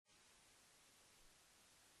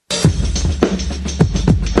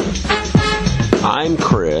I'm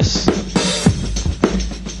Chris.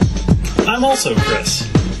 I'm also Chris.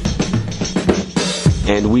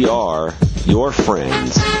 And we are your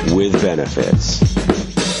friends with benefits.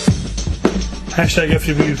 Hashtag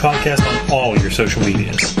FWB Podcast on all your social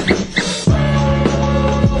medias.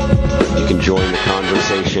 You can join the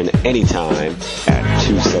conversation anytime at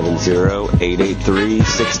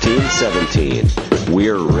 270-883-1617.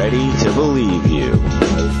 We're ready to believe you.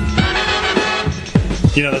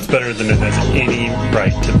 You know, that's better than it has any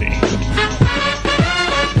right to be.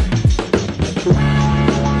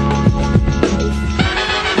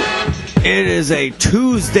 It is a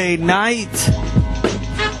Tuesday night.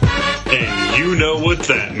 And you know what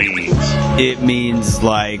that means. It means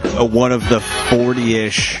like one of the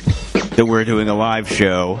 40-ish that we're doing a live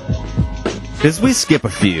show. Because we skip a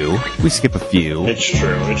few. It's true.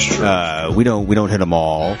 We don't hit them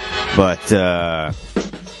all. But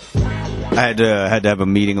I had to have a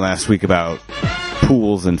meeting last week about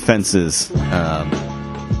pools and fences,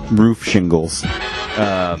 roof shingles.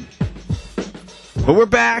 But we're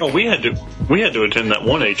back. Oh, we had to attend that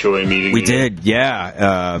one HOA meeting. We did,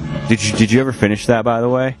 yeah. Did you ever finish that, by the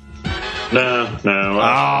way? No.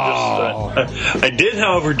 I did,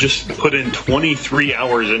 however, just put in 23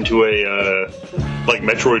 hours into a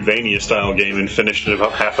Metroidvania style game and finished it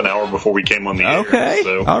about half an hour before we came on the air. Okay.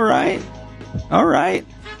 So. All right.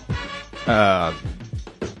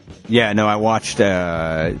 Yeah. No, I watched.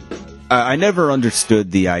 I never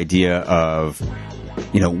understood the idea of,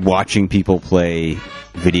 watching people play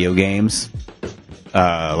video games.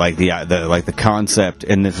 The concept,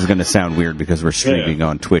 and this is going to sound weird because we're streaming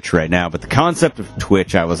on Twitch right now, but the concept of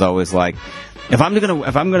Twitch, I was always like, if I'm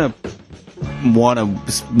gonna want to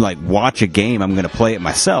watch a game, I'm gonna play it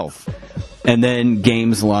myself. And then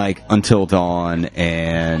games like Until Dawn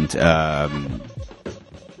and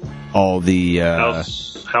all the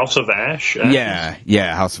House of Ash.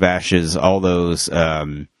 Yeah, House of Ashes. All those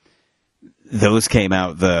came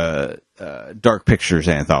out. The Dark Pictures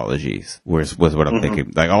anthologies was what I'm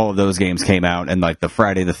thinking. Like, all of those games came out, and like the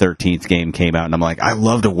Friday the 13th game came out, and I'm like, I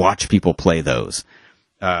love to watch people play those,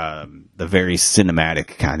 the very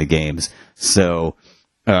cinematic kind of games. So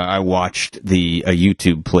I watched a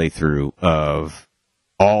YouTube playthrough of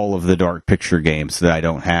all of the Dark Picture games that I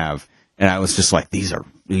don't have, and I was just like, these are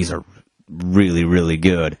really, really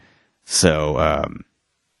good. So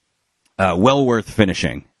well worth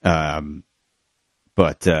finishing. But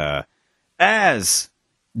as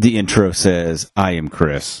the intro says, I am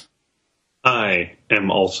Chris. I am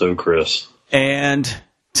also Chris. And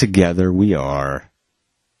together we are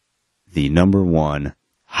the number one,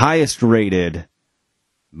 highest rated,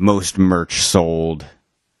 most merch sold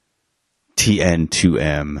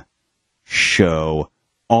TN2M show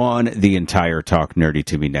on the entire Talk Nerdy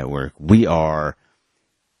to Me network. We are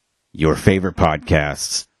your favorite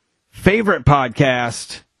podcast's favorite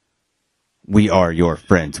podcast. We are your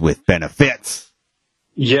friends with benefits.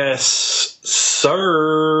 Yes,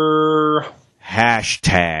 sir.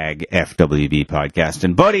 Hashtag FWB podcast.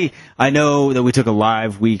 And buddy, I know that we took a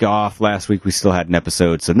live week off last week. We still had an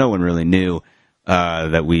episode, so no one really knew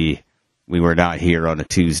that we were not here on a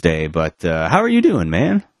Tuesday. But how are you doing,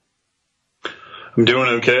 man? I'm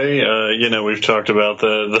doing okay. We've talked about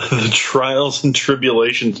the trials and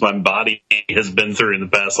tribulations my body has been through in the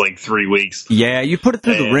past 3 weeks. Yeah, you put it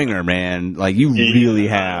through the ringer, man. Like, you really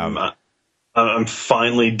have. I'm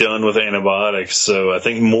finally done with antibiotics, so I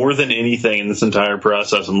think more than anything in this entire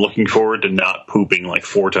process, I'm looking forward to not pooping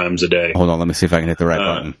 4 times a day. Hold on, let me see if I can hit the right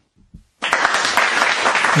button.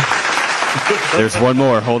 There's one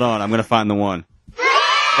more. Hold on, I'm going to find the one.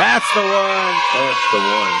 That's the one.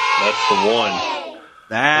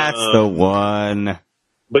 That's the one.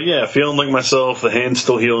 But yeah, feeling like myself. The hand's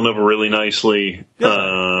still healing up really nicely.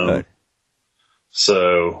 Good.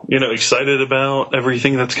 So, excited about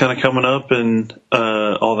everything that's kind of coming up and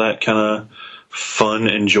all that kind of fun,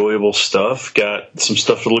 enjoyable stuff. Got some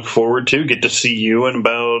stuff to look forward to. Get to see you in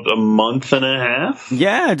about a month and a half.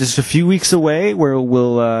 Yeah, just a few weeks away. Where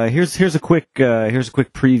we'll here's a quick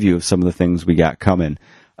preview of some of the things we got coming.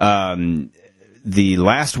 The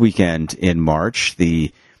last weekend in March,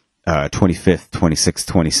 the 25th, 26th,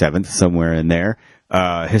 27th, somewhere in there,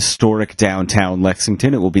 historic downtown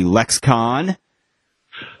Lexington. It will be LexCon.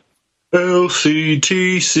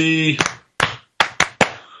 LCTC.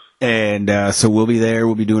 And so we'll be there.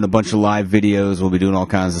 We'll be doing a bunch of live videos. We'll be doing all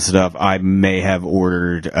kinds of stuff. I may have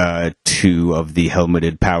ordered 2 of the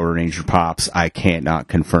helmeted Power Ranger Pops. I can't not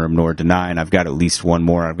confirm nor deny, and I've got at least one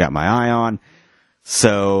more I've got my eye on.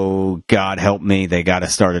 So, God help me, they got to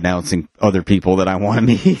start announcing other people that I want to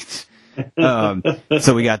meet.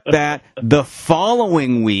 So we got that. The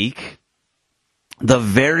following week, the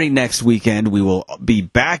very next weekend, we will be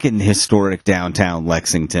back in historic downtown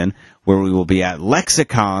Lexington, where we will be at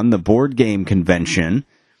Lexicon, the board game convention.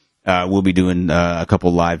 We'll be doing a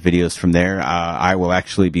couple live videos from there. I will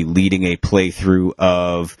actually be leading a playthrough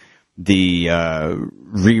of the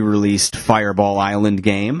re-released Fireball Island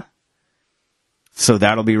game. So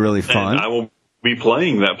that'll be really fun. And I will be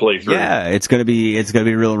playing that playthrough. Yeah, it's gonna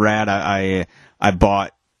be real rad. I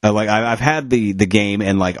bought I've had the game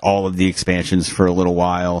and like all of the expansions for a little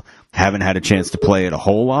while. Haven't had a chance to play it a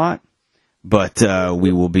whole lot, but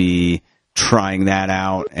we will be trying that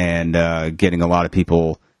out and getting a lot of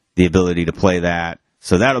people the ability to play that.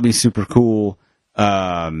 So that'll be super cool.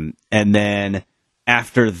 And then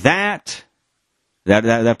after that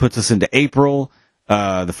puts us into April.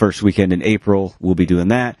 The first weekend in April, we'll be doing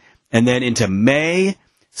that. And then into May,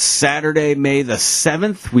 Saturday, May the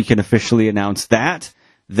 7th, we can officially announce that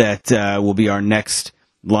will be our next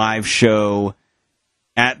live show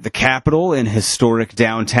at the Capitol in historic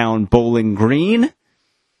downtown Bowling Green.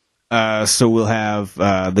 So we'll have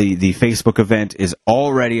the Facebook event is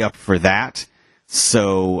already up for that.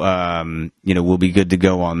 So, we'll be good to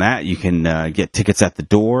go on that. You can get tickets at the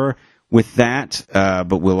door with that,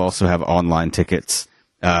 but we'll also have online tickets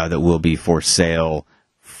that will be for sale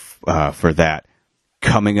for that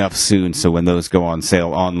coming up soon. So when those go on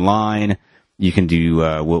sale online, you can do.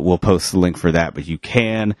 We'll post the link for that, but you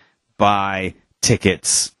can buy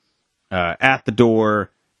tickets at the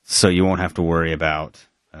door, so you won't have to worry about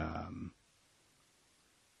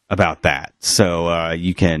that. So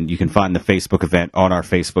you can find the Facebook event on our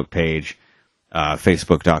Facebook page,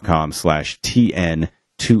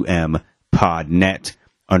 facebook.com/TN2MPodNet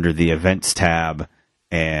under the events tab,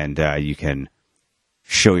 and you can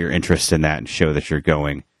show your interest in that and show that you're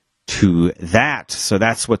going to that. So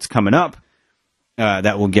that's what's coming up.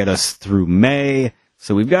 That will get us through May.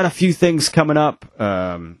 So we've got a few things coming up.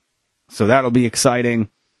 So that'll be exciting.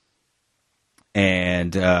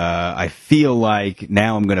 And I feel like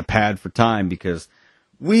now I'm going to pad for time because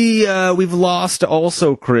we've lost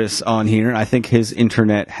also Chris on here. I think his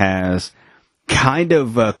internet has kind of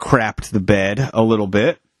crapped the bed a little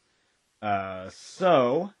bit.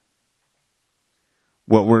 So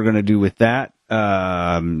what we're going to do with that,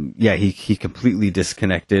 he completely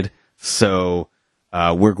disconnected. So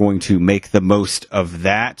we're going to make the most of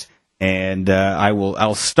that, and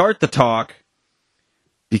I'll start the talk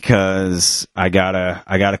because I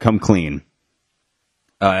gotta come clean.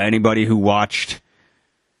 Anybody who watched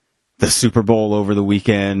the Super Bowl over the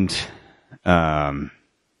weekend, you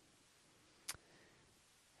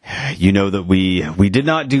know that we did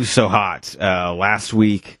not do so hot. Last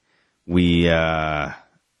week we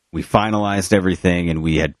finalized everything, and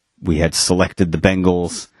we had selected the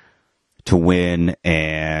Bengals to win,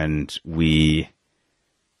 and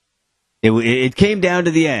it came down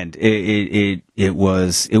to the end. It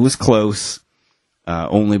was close.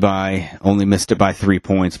 Only missed it by 3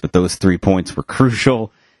 points, but those 3 points were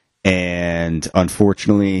crucial. And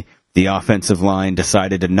unfortunately, the offensive line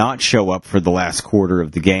decided to not show up for the last quarter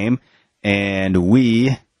of the game, and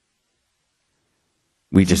we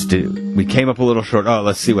came up a little short. Oh,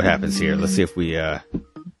 let's see what happens here. Let's see if we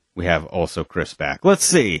have also Chris back. Let's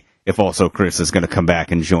see if also Chris is going to come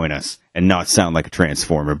back and join us and not sound like a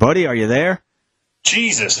transformer. Buddy, are you there?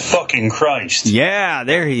 Jesus fucking Christ. Yeah,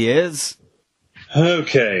 there he is.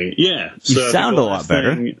 Okay, yeah. You sound a lot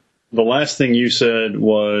better. The last thing you said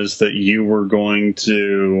was that you were going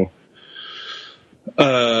to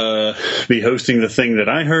be hosting the thing that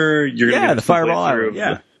I heard. You're going to the Fireball Island.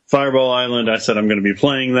 Yeah. Fireball Island. I said I'm going to be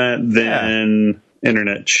playing that. Then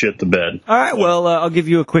internet shit the bed. All right. Well, I'll give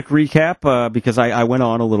you a quick recap because I went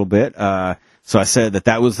on a little bit. So I said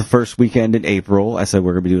that was the first weekend in April. I said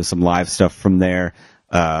we're going to be doing some live stuff from there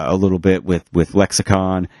a little bit with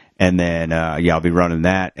Lexicon. And then, I'll be running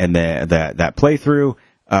that and that playthrough.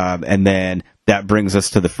 And then that brings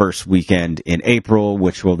us to the first weekend in April,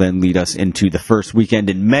 which will then lead us into the first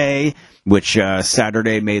weekend in May, which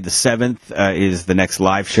Saturday, May the 7th, is the next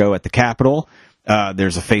live show at the Capitol.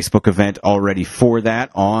 There's a Facebook event already for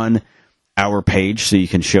that on our page, so you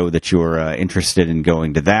can show that you're interested in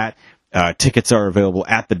going to that. Tickets are available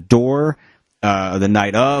at the door the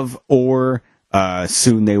night of, or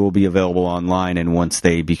soon they will be available online, and once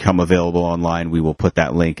they become available online, we will put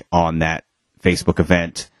that link on that Facebook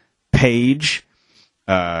event page.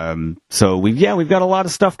 So we've got a lot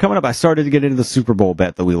of stuff coming up. I started to get into the Super Bowl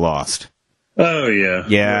bet that we lost. Oh yeah.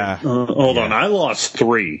 Yeah. Hold on. I lost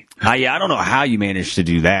 3. I don't know how you managed to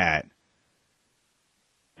do that.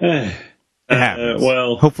 It happens.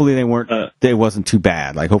 Well, hopefully they weren't. It wasn't too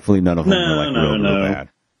bad. Like hopefully none of them were like real bad.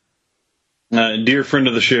 Dear friend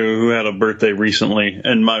of the show who had a birthday recently,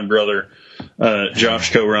 and my brother,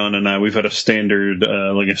 Josh Coron, and I, we've had a standard,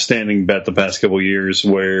 like a standing bet the past couple years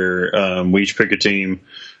where we each pick a team,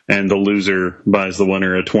 and the loser buys the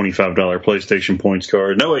winner a $25 PlayStation points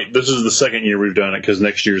card. No, wait, this is the second year we've done it because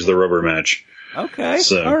next year's the rubber match. Okay,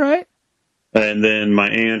 so, all right. And then my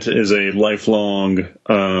aunt is a lifelong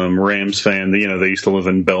Rams fan. You know, they used to live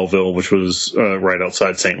in Belleville, which was right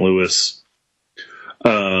outside St. Louis.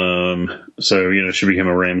 So, you know, she became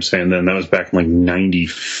a Rams fan then. That was back in like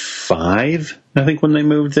 95, I think, when they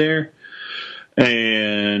moved there.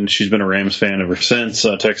 And she's been a Rams fan ever since.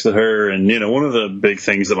 I texted her, and, you know, one of the big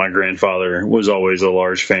things that my grandfather was always a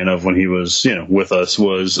large fan of when he was, you know, with us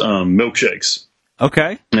was milkshakes.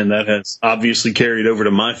 Okay. And that has obviously carried over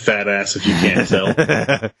to my fat ass, if you can't tell.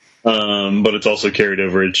 But it's also carried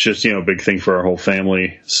over. It's just, you know, a big thing for our whole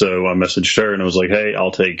family. So I messaged her and I was like, hey,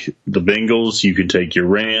 I'll take the Bengals. You can take your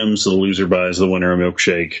Rams. The loser buys the winner a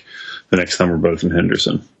milkshake the next time we're both in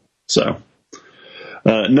Henderson. So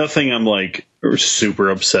nothing I'm like super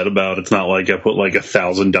upset about. It's not like I put like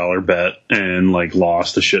 $1,000 bet and like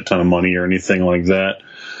lost a shit ton of money or anything like that.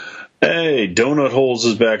 Hey, Donut Holes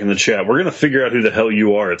is back in the chat. We're going to figure out who the hell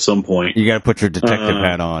you are at some point. You got to put your detective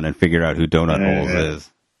hat on and figure out who Donut Holes is.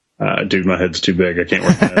 Dude, my head's too big. I can't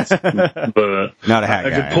wear hats. But not a hat I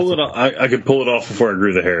guy. could pull it off. I could pull it off before I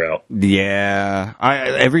grew the hair out. Yeah.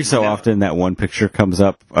 Every so often that one picture comes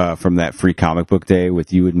up from that free comic book day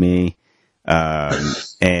with you and me.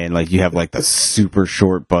 And like you have like the super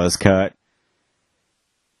short buzz cut.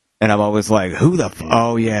 And I'm always like, who the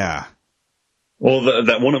oh yeah. Well,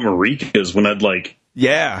 that one at Marika's when I'd like,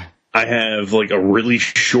 yeah, I have like a really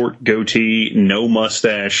short goatee, no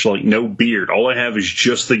mustache, like no beard. All I have is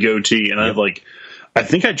just the goatee, and I've like, I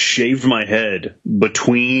think I'd shaved my head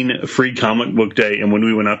between Free Comic Book Day and when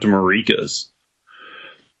we went out to Marika's.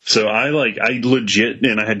 So I legit,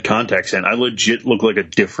 and I had contacts in. I legit look like a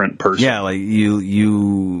different person. Yeah, like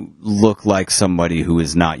you look like somebody who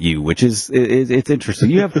is not you, which is it's interesting.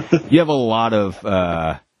 You have a lot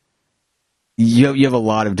of. You have a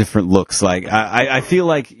lot of different looks. Like I feel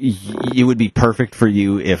like it would be perfect for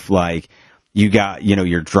you if like you got, you know,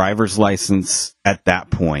 your driver's license at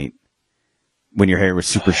that point when your hair was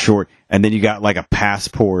super short, and then you got like a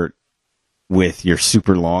passport with your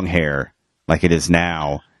super long hair like it is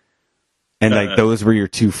now, and like those were your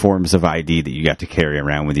two forms of ID that you got to carry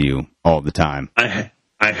around with you all the time. I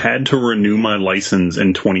had to renew my license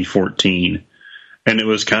in 2014. And it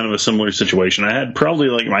was kind of a similar situation. I had probably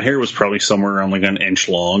like my hair was probably somewhere around like an inch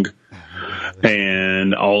long,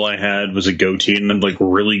 and all I had was a goatee, and I'd like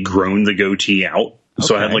really grown the goatee out.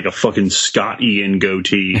 So I had like a fucking Scott Ian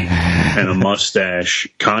goatee and a mustache,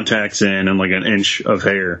 contacts in, and like an inch of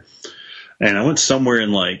hair. And I went somewhere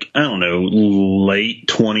in like, I don't know, late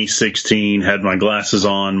 2016, had my glasses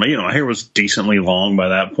on. You know, my hair was decently long by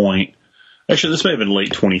that point. Actually, this may have been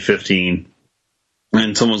late 2015.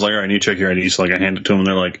 And someone's like, all right, I need to check your ID. So like I hand it to them, and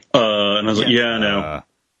they're like, and I was like, yeah, I know.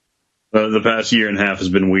 The past year and a half has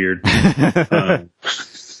been weird.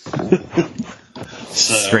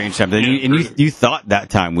 Strange time. And you thought that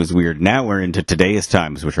time was weird. Now we're into today's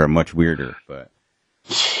times, which are much weirder. But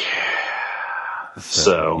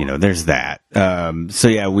so you know, there's that. So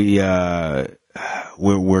yeah, we're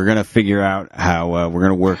gonna figure out how we're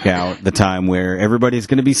gonna work out the time where everybody's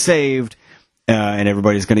gonna be saved. And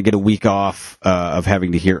everybody's going to get a week off of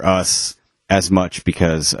having to hear us as much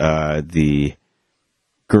because the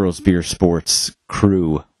Girls Beer Sports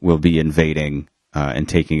crew will be invading and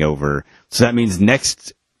taking over. So that means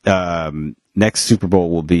next Super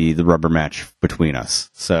Bowl will be the rubber match between us.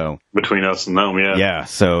 So between us and them, yeah. Yeah,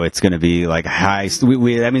 so it's going to be like high.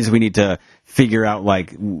 That means we need to figure out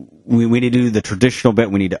like we need to do the traditional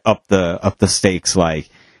bet. We need to up the stakes like.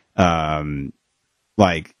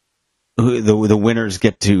 The winners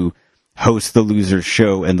get to host the losers'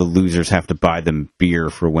 show, and the losers have to buy them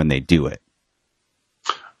beer for when they do it.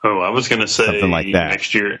 Oh, I was going to say something like that.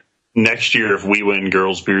 Next year, if we win,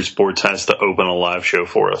 Girls Beer Sports has to open a live show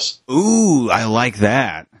for us. Ooh, I like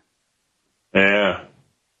that. Yeah.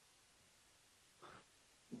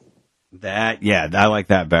 I like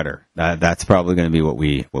that better. That's probably going to be what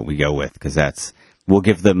we go with, because we'll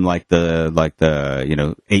give them like the you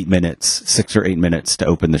know 6 or 8 minutes to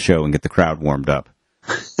open the show and get the crowd warmed up.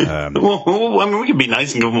 Well, I mean, we can be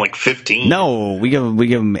nice and give them like 15. No, we give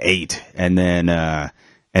them 8, and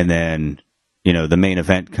then you know the main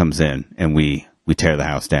event comes in and we tear the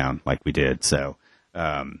house down like we did. So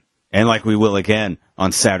and like we will again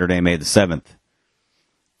on Saturday, May the 7th,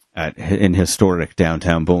 in historic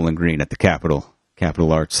downtown Bowling Green at the Capitol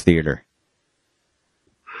Arts Theater.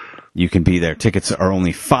 You can be there. Tickets are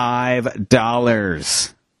only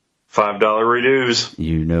 $5. $5 reduce.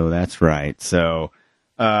 You know that's right. So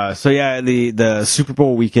yeah, the Super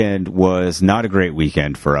Bowl weekend was not a great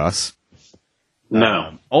weekend for us.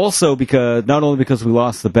 No. Also not only because we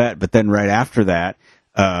lost the bet, but then right after that,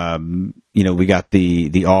 we got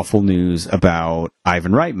the awful news about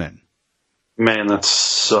Ivan Reitman. Man, that's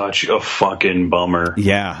such a fucking bummer.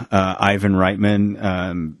 Yeah, Ivan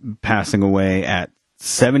Reitman passing away at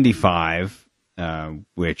 75,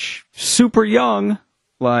 which super young,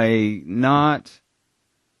 like not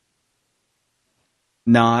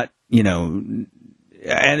and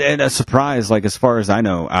a surprise, like as far as I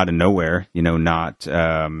know, out of nowhere, not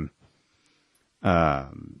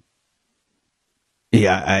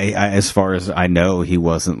as far as I know, he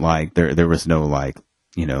wasn't like there was no like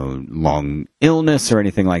long illness or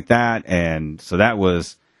anything like that, and so that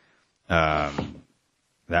was a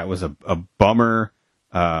bummer.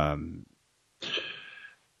 Yeah,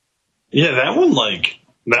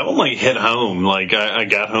 that one hit home. Like I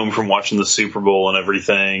got home from watching the Super Bowl and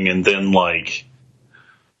everything, and then I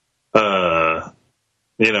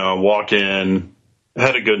walk in,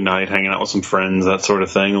 had a good night hanging out with some friends, that sort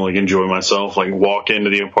of thing, like enjoy myself, like walk into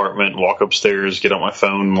the apartment, walk upstairs, get on my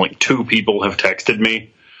phone, like 2 people have texted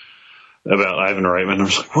me about Ivan Reitman. I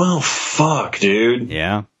was like, well, fuck, dude.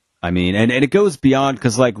 Yeah. I mean, and it goes beyond,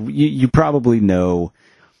 because like you probably know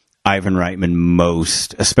Ivan Reitman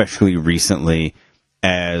most, especially recently,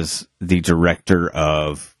 as the director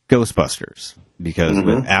of Ghostbusters, because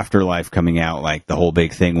with Afterlife coming out, like the whole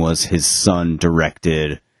big thing was his son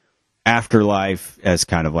directed Afterlife as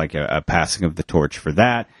kind of like a passing of the torch for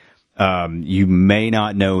that. You may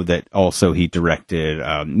not know that also he directed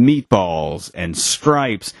Meatballs and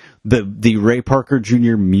Stripes, the Ray Parker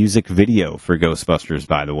Jr. music video for Ghostbusters,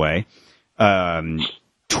 by the way.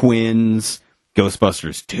 Twins,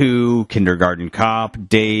 Ghostbusters 2, Kindergarten Cop,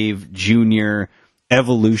 Dave Jr.,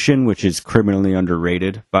 Evolution, which is criminally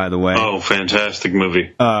underrated, by the way. Oh, fantastic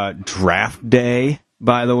movie. Draft Day,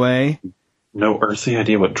 by the way. No earthly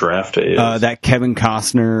idea what Draft Day is. That Kevin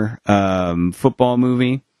Costner football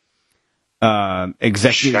movie.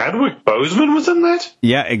 Chadwick Boseman was in that?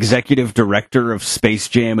 Yeah, executive director of Space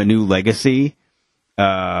Jam: A New Legacy.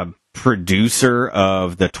 Producer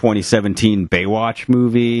of the 2017 Baywatch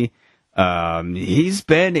movie.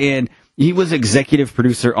 He was executive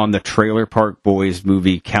producer on the Trailer Park Boys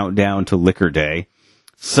movie Countdown to Liquor Day.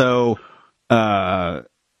 So, oh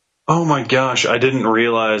my gosh, I didn't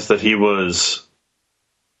realize that his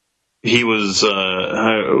movie's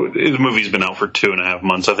been out for 2.5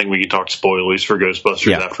 months. I think we can talk spoilers for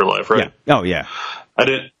Ghostbusters Afterlife, right? Yeah. Oh yeah. I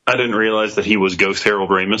didn't realize that he was Ghost Harold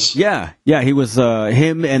Ramis. Yeah, he was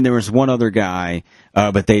him, and there was one other guy,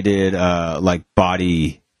 but they did the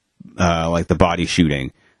body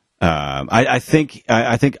shooting. I think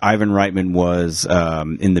Ivan Reitman was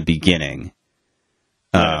in the beginning.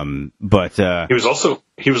 But he was also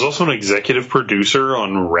an executive producer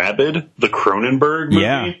on Rabid, the Cronenberg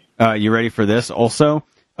movie. Yeah. You ready for this? Also,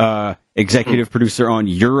 executive producer on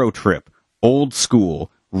Eurotrip, Old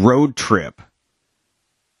School, Road Trip,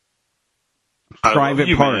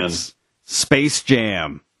 Private Parts, Space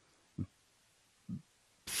Jam,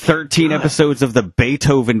 13 episodes of the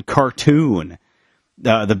Beethoven cartoon.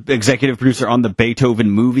 The executive producer on the Beethoven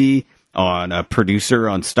movie, on a producer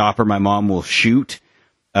on Stop or My Mom Will Shoot.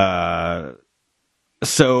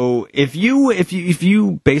 So if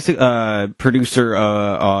you basic producer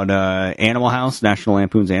on Animal House, National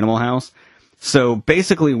Lampoon's Animal House. So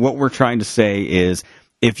basically, what we're trying to say is,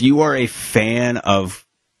 if you are a fan of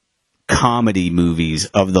comedy movies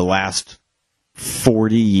of the last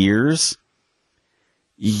 40 years,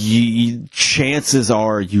 chances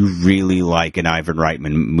are you really like an Ivan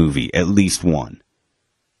Reitman movie, at least one.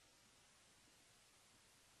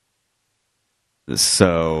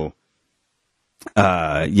 So,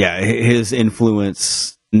 his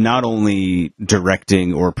influence, not only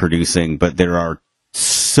directing or producing, but there are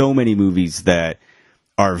so many movies that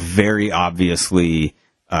are very obviously,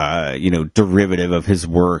 derivative of his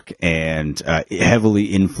work and heavily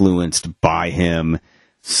influenced by him.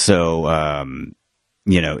 So,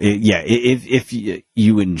 if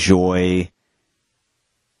you enjoy,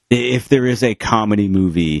 if there is a comedy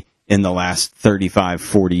movie in the last 35,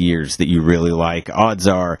 40 years that you really like, odds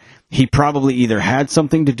are he probably either had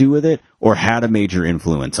something to do with it or had a major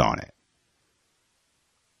influence on it.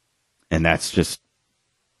 And that's just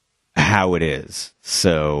how it is.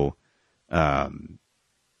 So,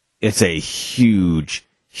 it's a huge,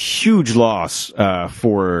 huge loss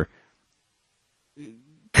for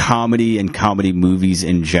comedy and comedy movies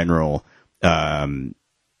in general.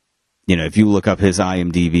 if you look up his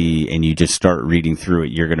IMDb and you just start reading through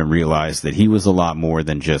it, you're going to realize that he was a lot more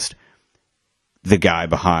than just the guy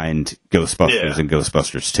behind Ghostbusters and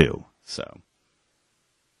Ghostbusters 2. So,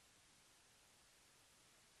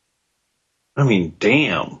 I mean,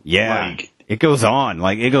 damn. Yeah. It goes on.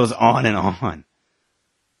 Like, it goes on and on.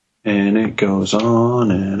 And it goes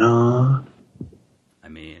on and on. I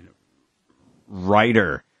mean,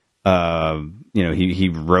 writer, he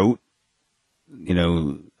wrote,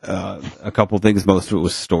 a couple things. Most of it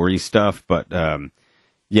was story stuff, but,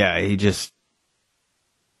 he just,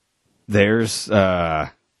 there's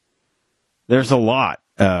a lot.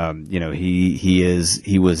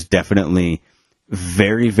 He was definitely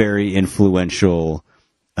very, very influential,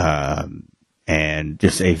 and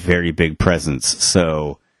just a very big presence.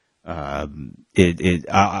 So, the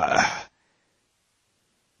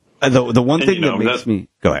one thing that makes me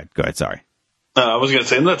go ahead. Sorry. I was going to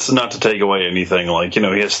say, and that's not to take away anything. Like, he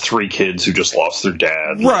has 3 kids who just lost their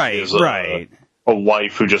dad. Right. A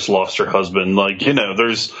wife who just lost her husband. Like,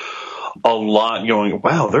 there's a lot going.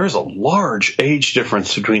 Wow, there's a large age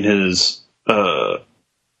difference between his.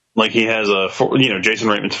 He has Jason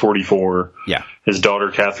Reitman's 44. Yeah. His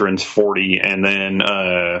daughter Catherine's 40, and then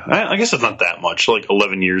I guess it's not that much. Like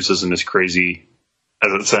 11 years isn't as crazy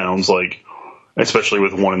as it sounds like, especially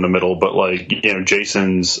with one in the middle. But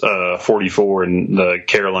Jason's 44 and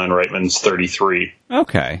Caroline Reitman's 33.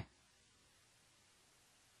 Okay.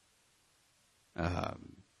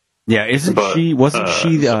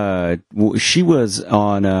 She was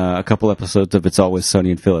on a couple episodes of It's Always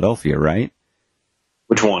Sunny in Philadelphia, right?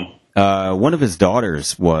 Which one? One of his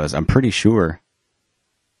daughters was, I'm pretty sure.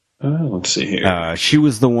 Let's see here. She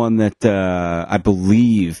was the one that, I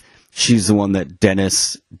believe, she's the one that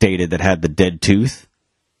Dennis dated that had the dead tooth.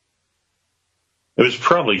 It was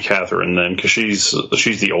probably Catherine then, because she's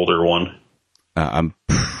the older one. I'm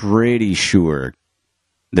pretty sure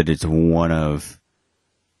that it's one of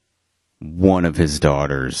his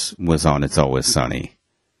daughters was on It's Always Sunny.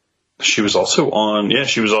 She was also on,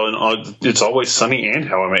 she was on It's Always Sunny and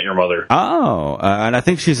How I Met Your Mother. Oh, and I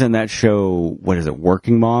think she's in that show, what is it,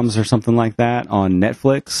 Working Moms or something like that on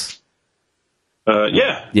Netflix?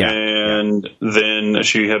 Yeah. And then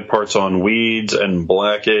she had parts on Weeds and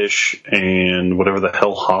Blackish and whatever the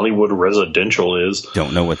hell Hollywood Residential is.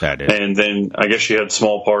 Don't know what that is. And then I guess she had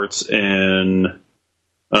small parts in,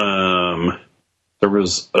 there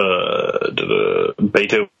was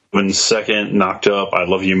Beethoven's Second, Knocked Up, I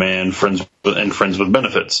Love You Man, Friends with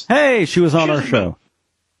Benefits. Hey, she was on our show.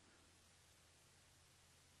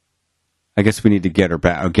 I guess we need to get her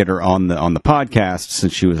back, get her on the podcast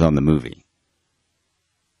since she was on the movie.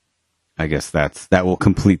 I guess that will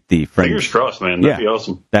complete the friends. Fingers crossed, man. That'd be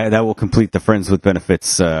awesome. That will complete the Friends with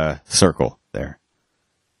Benefits circle there.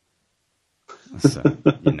 So,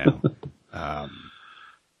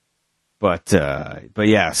 But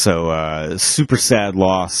yeah, so super sad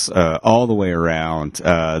loss all the way around.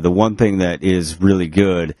 The one thing that is really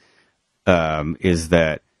good is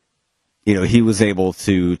that he was able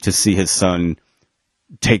to see his son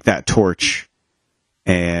take that torch,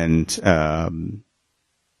 and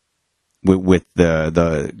with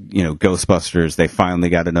the Ghostbusters, they finally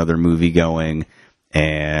got another movie going,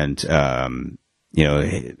 and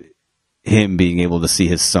him being able to see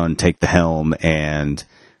his son take the helm and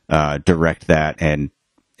direct that and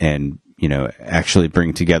actually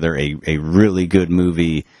bring together a really good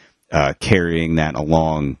movie, carrying that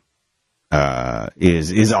along,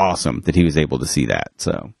 is awesome that he was able to see that.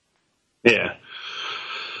 So, yeah.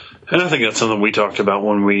 And I think that's something we talked about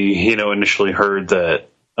when we, initially heard that,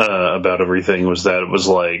 about everything, was that it was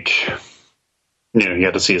like, he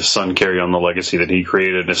had to see his son carry on the legacy that he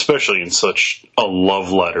created, especially in such a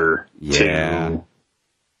love letter to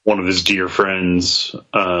one of his dear friends,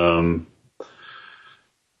 and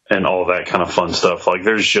all that kind of fun stuff. Like,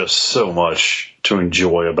 there's just so much to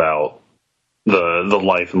enjoy about the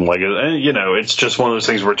life and legacy. And, it's just one of those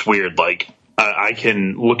things where it's weird. Like, I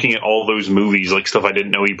can, looking at all those movies, like stuff I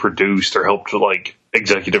didn't know he produced or helped, like,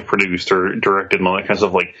 executive produced or directed and all that kind of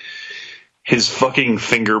stuff, like, his fucking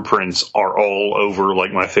fingerprints are all over,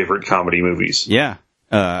 like, my favorite comedy movies. Yeah.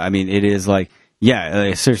 I mean, it is like,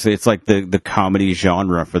 seriously, it's like the comedy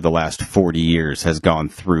genre for the last 40 years has gone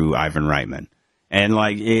through Ivan Reitman. And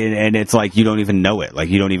and it's like you don't even know it. Like,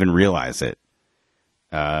 you don't even realize it.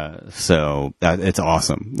 So it's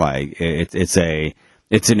awesome. Like, it's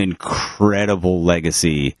an incredible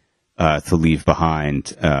legacy, to leave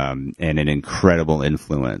behind, and an incredible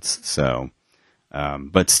influence. So,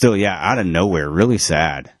 but still, out of nowhere, really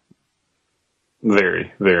sad.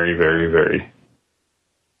 Very, very, very, very.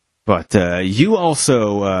 But you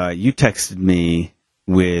also you texted me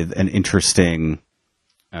with an interesting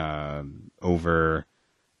over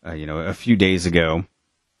a few days ago.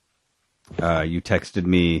 You texted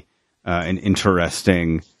me an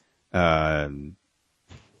interesting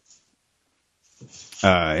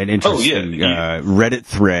Reddit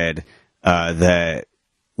thread that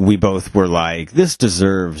we both were like, this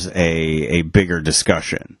deserves a bigger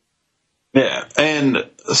discussion. Yeah, and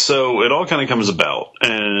so it all kind of comes about,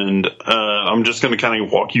 and I'm just going to kind of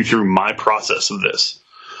walk you through my process of this.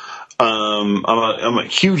 I'm a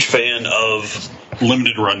huge fan of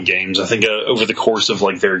limited run games. I think over the course of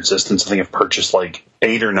like their existence, I think I've purchased like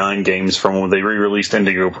 8 or 9 games from when they re-released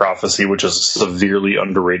Indigo Prophecy, which is a severely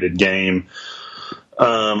underrated game.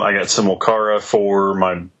 I got Simulcara for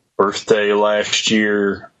my birthday last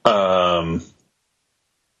year.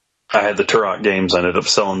 I had the Turok games. I ended up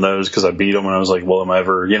selling those because I beat them, and I was like, well, am I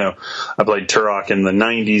ever, I played Turok in the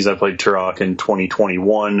 90s. I played Turok in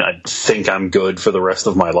 2021. I think I'm good for the rest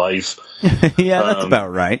of my life. Yeah, that's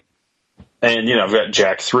about right. And, I've got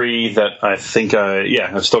Jak 3 that I think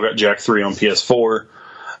I've still got Jak 3 on PS4.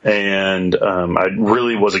 And I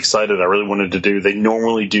really was excited. I really wanted to they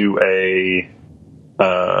normally do a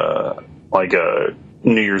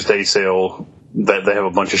New Year's Day sale that they have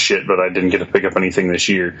a bunch of shit, but I didn't get to pick up anything this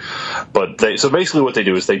year. But so basically what they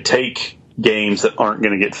do is they take games that aren't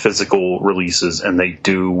going to get physical releases, and they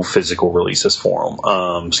do physical releases for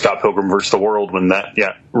them. Scott Pilgrim vs. the World, when that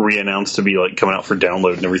got re-announced to be like coming out for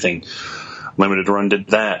download and everything, Limited Run did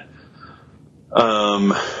that.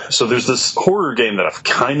 So there's this horror game that I've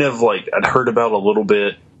kind of I'd heard about a little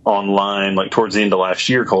bit online, towards the end of last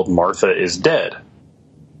year, called Martha is Dead.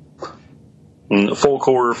 Full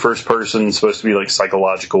core, first person, supposed to be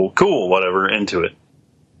psychological, cool, whatever, into it.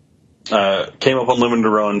 Came up on Limited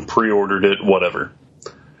Run, pre-ordered it, whatever.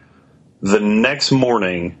 The next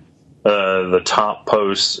morning, the top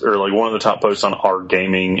post, or one of the top posts on our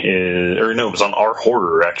gaming it was on our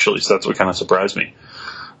horror actually, so that's what kind of surprised me,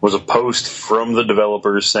 was a post from the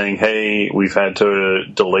developers saying, hey, we've had to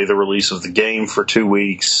delay the release of the game for 2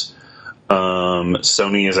 weeks.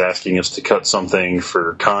 Sony is asking us to cut something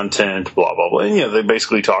for content, blah, blah, blah. And, they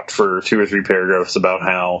basically talked for 2 or 3 paragraphs about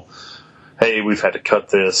how, hey, we've had to cut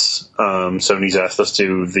this. Sony's asked us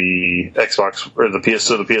to. The Xbox, or the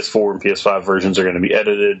PS4 and PS5 versions are going to be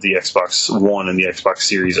edited. The Xbox One and the Xbox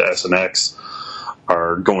Series S and X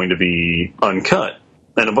are going to be uncut.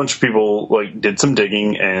 And a bunch of people, did some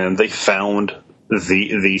digging, and they found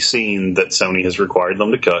the scene that Sony has required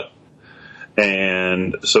them to cut.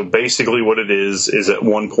 And so basically what it is at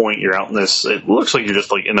one point you're out in this, it looks like you're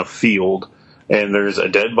just in a field, and there's a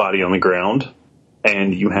dead body on the ground,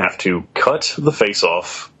 and you have to cut the face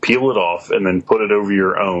off, peel it off, and then put it over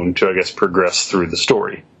your own to, I guess, progress through the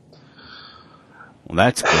story. Well,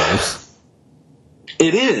 that's gross.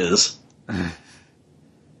 It is.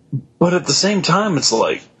 But at the same time, it's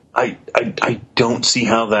I don't see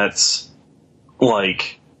how that's I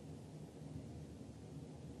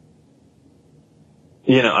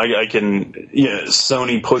can.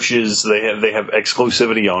 Sony pushes. They have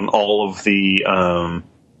exclusivity on all of the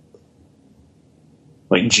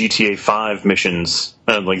GTA 5 missions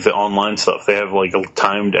and the online stuff. They have a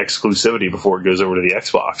timed exclusivity before it goes over to the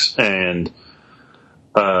Xbox and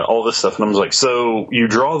all this stuff. And I'm just so you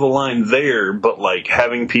draw the line there, but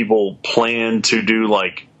having people plan to do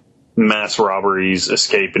mass robberies,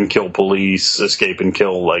 escape and kill police, escape and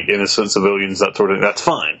kill innocent civilians, that sort of thing, that's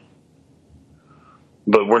fine.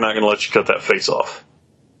 But we're not going to let you cut that face off.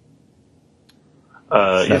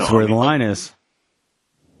 That's where the line is.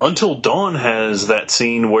 Until Dawn has that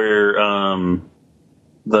scene where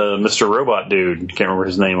the Mr. Robot dude, can't remember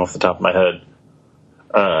his name off the top of my head,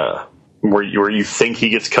 where you think he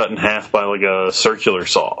gets cut in half by a circular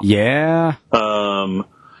saw. Yeah.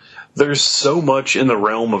 There's so much in the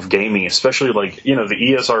realm of gaming, especially the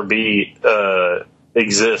ESRB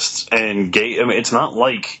exists, and it's not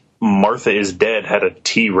like Martha is Dead had a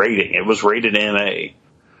T rating. It was rated MA.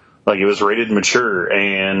 It was rated mature,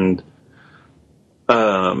 and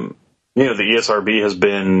the ESRB has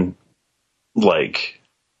been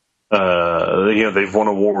they've won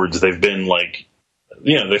awards. They've been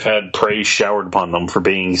they've had praise showered upon them for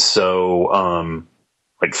being so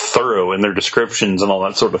thorough in their descriptions and all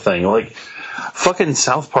that sort of thing. Fucking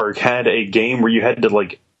South Park had a game where you had to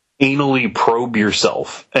anally probe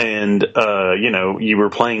yourself, and you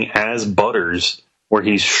were playing as Butters, where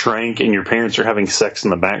he's shrank and your parents are having sex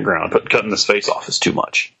in the background, but cutting his face off is too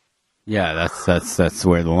much. Yeah, that's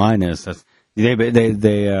where the line is.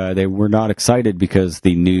 They were not excited because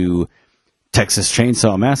the new Texas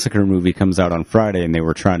Chainsaw Massacre movie comes out on Friday, and they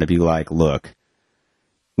were trying to be look,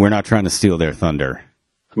 we're not trying to steal their thunder.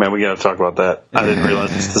 Man, we got to talk about that. I didn't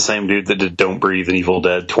realize it's the same dude that did Don't Breathe and Evil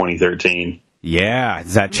Dead 2013. Yeah,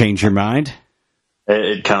 does that change your mind?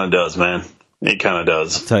 It kind of does, man. It kind of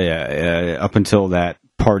does. I'll tell you, up until that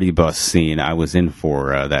party bus scene, I was in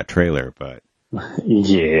for that trailer, but...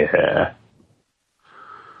 Yeah.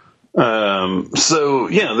 So,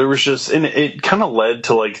 yeah, there was just... And it kind of led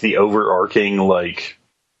to, like, the overarching, like...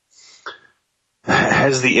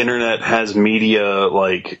 Has the internet, has media,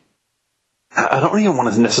 like... I don't even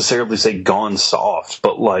want to necessarily say gone soft,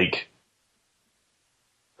 but, like...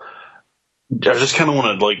 I just kind of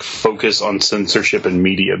want to, like, focus on censorship in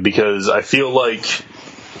media, because I feel like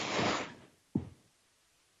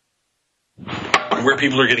where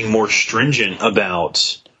people are getting more stringent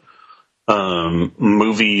about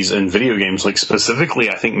movies and video games, like, specifically,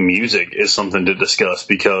 I think music is something to discuss,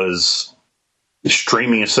 because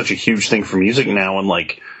streaming is such a huge thing for music now, and,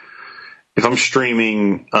 like, if I'm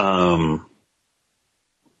streaming...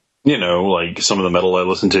 you know, like some of the metal I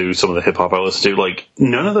listen to, some of the hip hop I listen to, like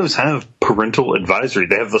none of those have parental advisory.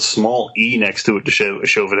 They have the small E next to it to show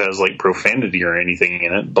if it has like profanity or anything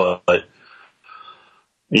in it. But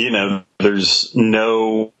you know, there's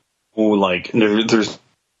no like there's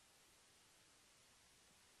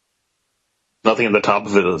nothing at the top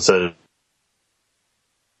of it that says.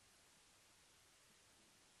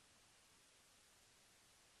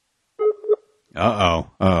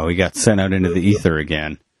 Oh, he got sent out into the ether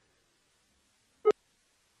again.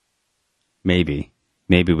 Maybe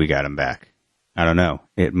we got him back. I don't know.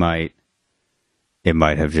 It might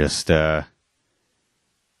have just got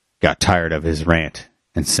tired of his rant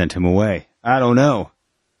and sent him away. I don't know.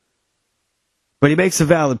 But he makes a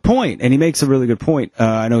valid point, and he makes a really good point.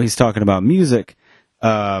 I know he's talking about music,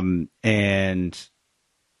 and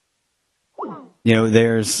you know,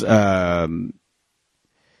 there's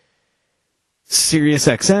Sirius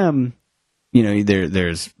XM. You know,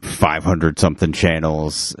 there's 500 something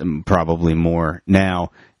channels, probably more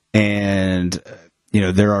now, and you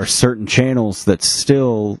know, there are certain channels that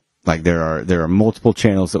still, like, there are multiple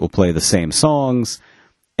channels that will play the same songs,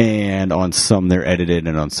 and on some they're edited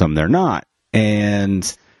and on some they're not,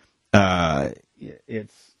 and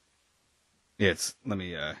it's let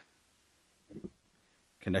me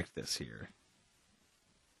connect this here.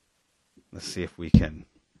 Let's see if we can.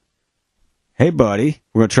 Hey, buddy,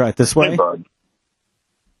 we're going to try it this way. Hey, bud.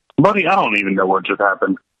 Buddy, I don't even know what just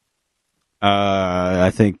happened.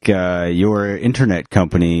 I think your internet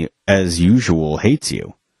company, as usual, hates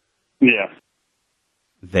you. Yeah.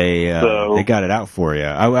 They got it out for you.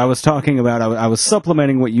 I was talking about, I was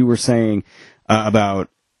supplementing what you were saying about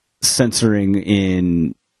censoring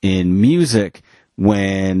in music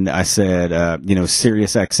when I said, you know,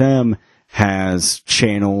 Sirius XM has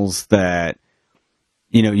channels that,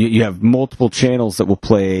 you know, you have multiple channels that will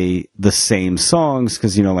play the same songs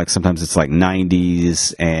because, you know, like sometimes it's like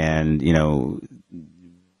 90s and, you know,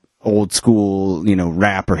 old school, you know,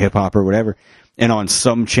 rap or hip hop or whatever. And on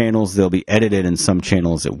some channels they'll be edited and some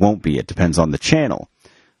channels it won't be. It depends on the channel.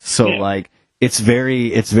 So like it's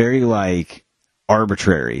very like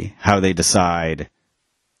arbitrary how they decide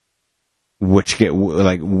what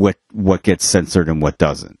gets censored and what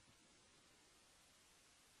doesn't.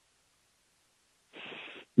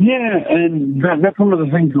 Yeah, and that's one of the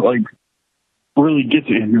things that, like, really gets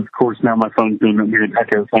you. And, of course, now my phone's doing a weird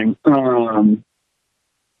echo thing.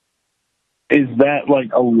 Is that,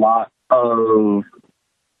 like, a lot of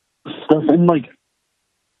stuff, and, like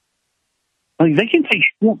they can take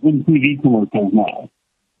shit in TV commercials now.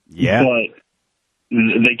 Yeah. But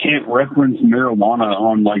they can't reference marijuana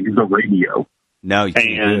on, like, the radio. No, you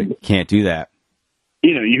can't do that.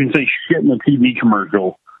 You know, you can say shit in a TV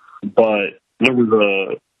commercial, but there was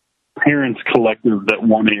a parents collective that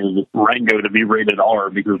wanted Rango to be rated R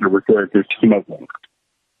because there were characters smoking.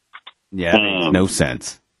 Yeah, that makes no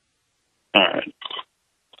sense. All right.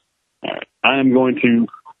 I am going to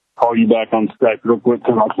call you back on Skype real quick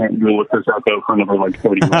because I can't deal with this echo for another like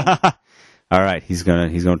 30 minutes. All right, he's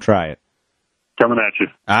gonna try it. Coming at you.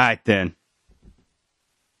 All right then.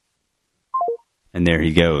 And there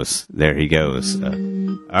he goes. All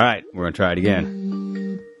right, we're gonna try it again.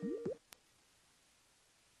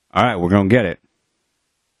 All right, we're going to get it.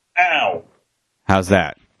 Ow! How's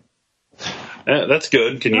that? That's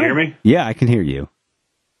good. Can you hear me? Yeah, I can hear you.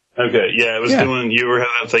 Okay, yeah, it was doing, you ever have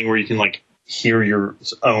that thing where you can, like, hear your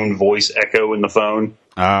own voice echo in the phone?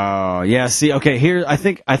 Oh, yeah, see, okay, here, I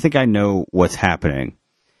think I know what's happening.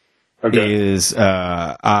 Okay. Is,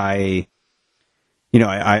 I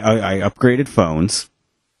upgraded phones,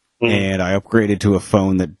 and I upgraded to a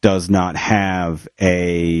phone that does not have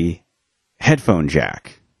a headphone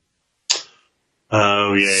jack.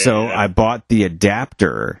 Oh, yeah. So I bought the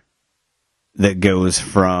adapter that goes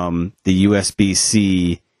from the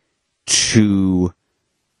USB-C to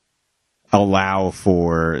allow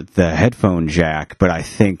for the headphone jack, but I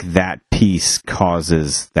think that piece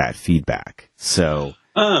causes that feedback. So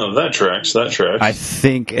Oh, that tracks. I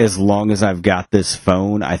think as long as I've got this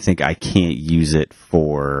phone, I think I can't use it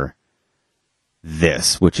for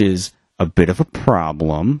this, which is a bit of a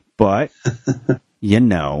problem, but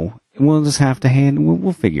we'll just have to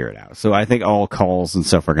we'll figure it out. So I think all calls and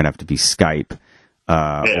stuff are going to have to be Skype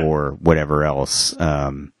or whatever else.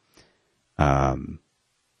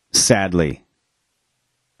 Sadly,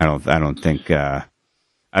 I don't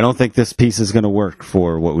think this piece is going to work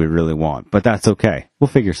for what we really want, but that's okay. We'll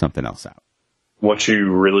figure something else out. What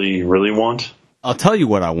you really, really want? I'll tell you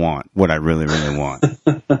what I want, what I really, really want.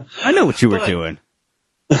 I know what you were doing.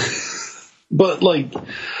 But, like,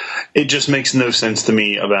 it just makes no sense to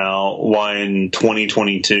me about why in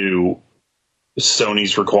 2022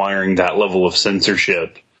 Sony's requiring that level of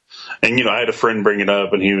censorship. And, I had a friend bring it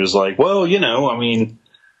up, and he was like, well, he, not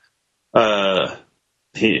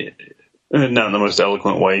in the most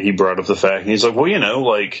eloquent way, he brought up the fact, and he's like, well,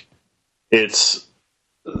 it's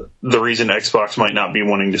the reason Xbox might not be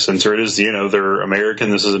wanting to censor it is, they're American,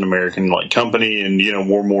 this is an American, company, and,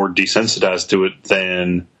 we're more desensitized to it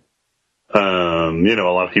than,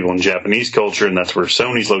 a lot of people in Japanese culture, and that's where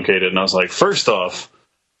Sony's located. And I was like, first off,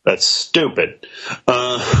 that's stupid.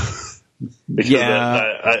 Because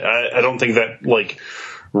I don't think that,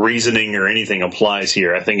 reasoning or anything applies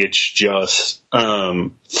here. I think it's just, I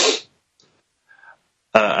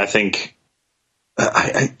think,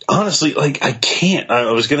 I honestly, I can't.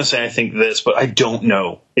 I was going to say I think this, but I don't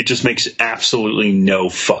know. It just makes absolutely no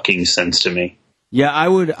fucking sense to me. Yeah, I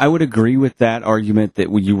would agree with that argument that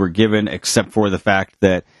you were given, except for the fact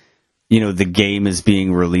that, the game is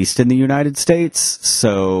being released in the United States,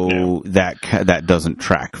 so that doesn't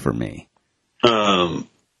track for me.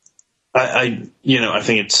 I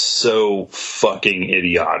think it's so fucking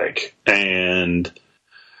idiotic, and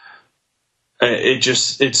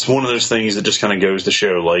it's one of those things that just kind of goes to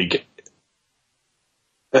show,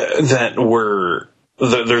 that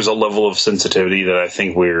there's a level of sensitivity that I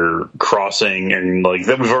think we're crossing, and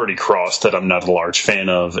that we've already crossed, that I'm not a large fan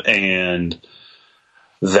of, and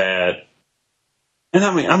I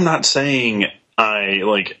mean, I'm not saying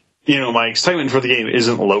my excitement for the game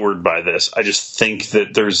isn't lowered by this. I just think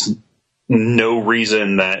that there's no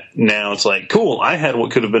reason that now it's cool, I had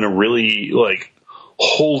what could have been a really,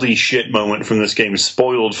 holy shit moment from this game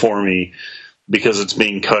spoiled for me because it's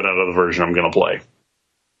being cut out of the version I'm going to play.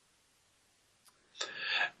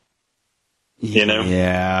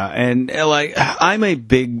 Yeah, and I'm a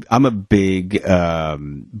big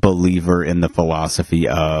believer in the philosophy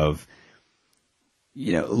of,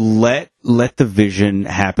 let the vision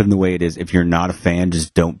happen the way it is. If you're not a fan,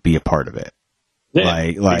 just don't be a part of it. Yeah,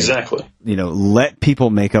 exactly. Let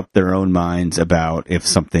people make up their own minds about if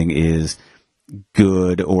something is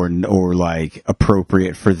good or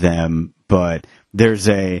appropriate for them. But there's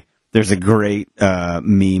a great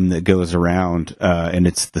meme that goes around, and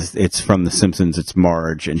it's from The Simpsons. It's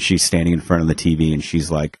Marge, and she's standing in front of the TV, and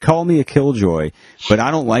she's like, "Call me a killjoy, but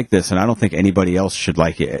I don't like this, and I don't think anybody else should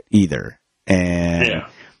like it either." And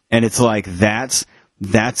it's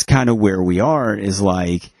that's kind of where we are. Is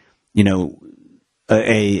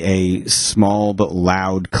a small but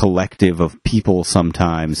loud collective of people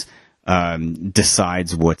sometimes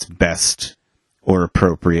decides what's best or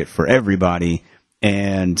appropriate for everybody.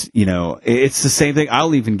 And, it's the same thing.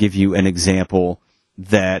 I'll even give you an example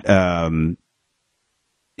that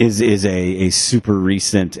is a super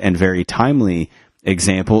recent and very timely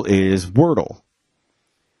example is Wordle.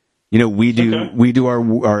 We do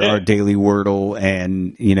our daily Wordle,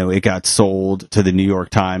 and, it got sold to the New York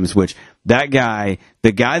Times, which the guy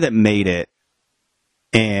that made it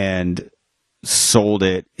and sold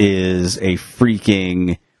it is a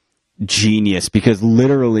freaking genius, because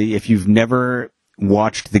literally, if you've never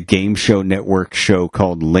watched the Game Show Network show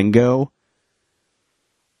called Lingo,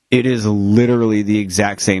 it is literally the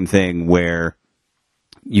exact same thing where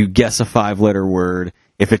you guess a 5-letter word.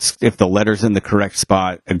 If the letter's in the correct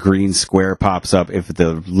spot, a green square pops up. If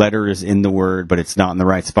the letter is in the word but it's not in the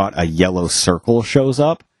right spot, a yellow circle shows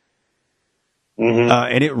up. Mm-hmm.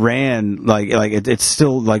 And it ran it's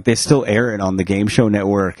still they still air it on the Game Show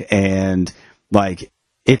Network, and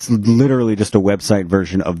it's literally just a website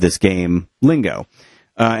version of this game, Lingo.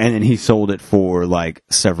 And then he sold it for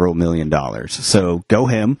several $1 million. So go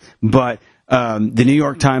him. But the New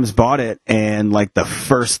York Times bought it, and the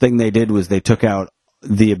first thing they did was they took out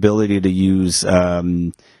the ability to use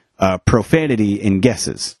profanity in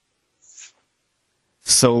guesses.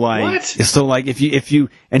 So like, What? so like if you,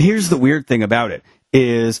 and here's the weird thing about it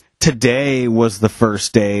is today was the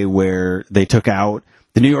first day where they the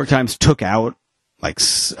New York Times took out like,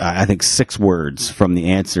 I think 6 words from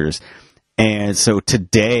the answers. And so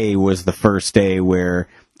today was the first day where,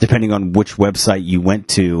 depending on which website you went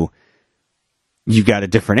to, you got a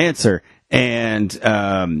different answer. And,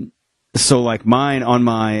 so like mine on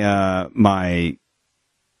my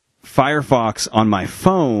Firefox on my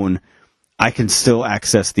phone, I can still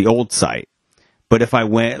access the old site. But if I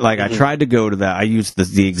went, like I tried to go to that, I used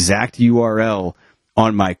the exact URL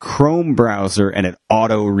on my Chrome browser and it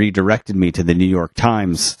auto redirected me to the New York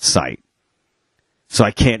Times site. So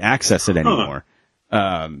I can't access it anymore.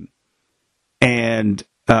 But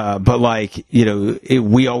like, you know,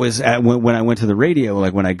 we always, when I went to the radio,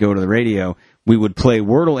 like when I go to the radio, we would play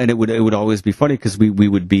Wordle and it would always be funny because we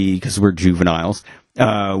would be, because we're juveniles,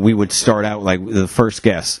 we would start out like the first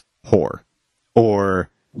guess, whore, or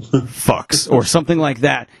fucks, or something like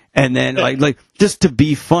that. And then like just to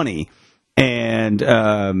be funny. And,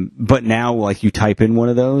 but now like you type in one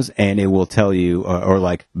of those and it will tell you, or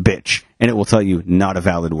like bitch, and it will tell you not a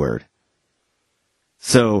valid word.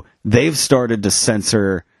 So they've started to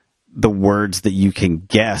censor the words that you can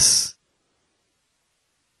guess,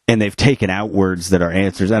 and they've taken out words that are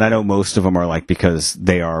answers. And I know most of them are like, because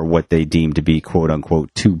they are what they deem to be quote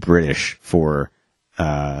unquote too British for,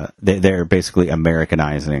 they're basically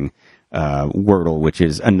Americanizing, Wordle, which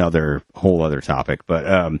is another whole other topic.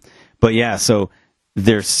 But yeah, so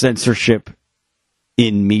there's censorship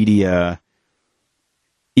in media,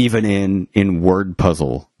 even in word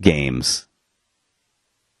puzzle games,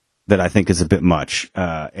 that I think is a bit much.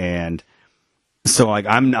 And so like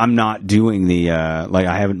I'm not doing the like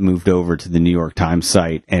I haven't moved over to the New York Times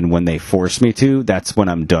site, and when they force me to, that's when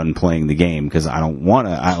I'm done playing the game, because I don't want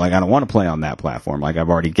to play on that platform. Like I've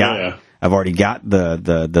already got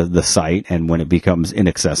the site, and when it becomes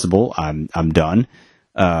inaccessible, I'm done.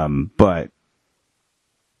 Yeah,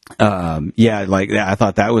 like I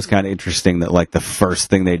thought that was kind of interesting that like the first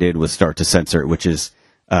thing they did was start to censor it, which is,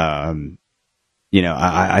 you know,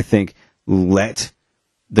 I think let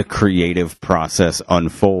the creative process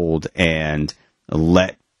unfold and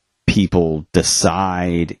let people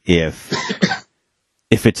decide if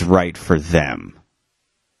it's right for them,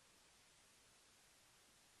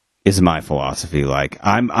 is my philosophy. Like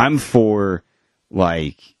I'm for,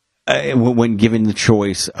 like, when given the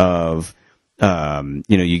choice of, you know,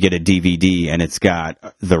 you get a DVD and it's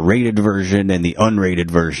got the rated version and the unrated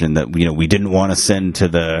version that, you know, we didn't want to send to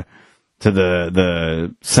the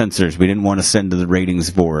censors. We didn't want to send to the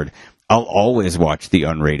ratings board. I'll always watch the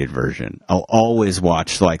unrated version. I'll always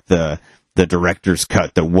watch like the director's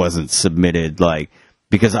cut that wasn't submitted, like,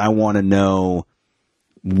 because I want to know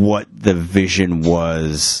what the vision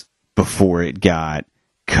was before it got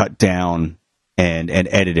cut down and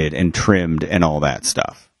edited and trimmed and all that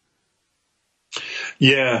stuff.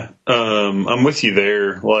 Yeah, I'm with you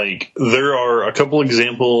there. Like, there are a couple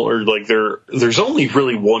or like there's only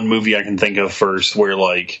really one movie I can think of first where,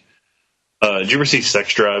 like, did you ever see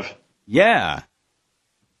Sex Drive? Yeah.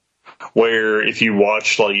 Where if you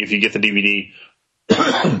watch, like, if you get the DVD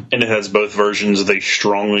and it has both versions, they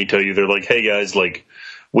strongly tell you, they're like, hey guys, like,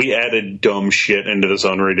 we added dumb shit into this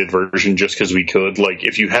unrated version just because we could. Like,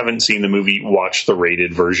 if you haven't seen the movie, watch the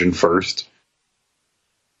rated version first.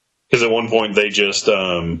 Because at one point they just,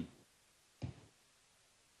 at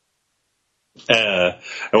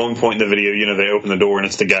one point in the video, you know, they open the door and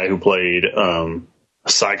it's the guy who played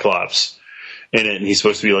Cyclops in it, and he's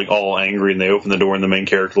supposed to be like all angry, and they open the door and the main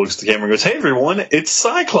character looks at the camera and goes, hey everyone, it's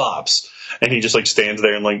Cyclops. And he just like stands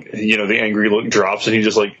there and, like, you know, the angry look drops and he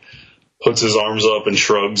just like puts his arms up and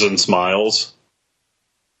shrugs and smiles.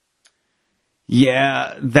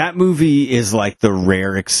 Yeah, that movie is like the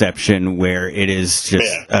rare exception where it is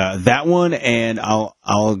just that one, and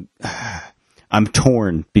I'm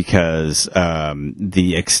torn because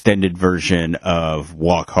the extended version of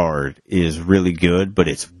Walk Hard is really good, but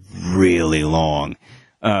it's really long.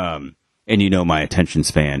 And you know my attention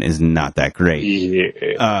span is not that great.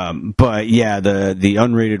 Yeah. But yeah, the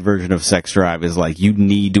unrated version of Sex Drive is like, you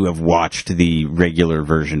need to have watched the regular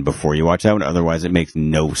version before you watch that one. Otherwise, it makes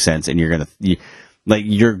no sense, and you're going to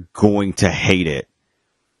hate it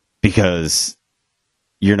because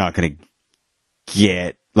you're not going to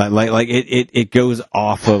get it goes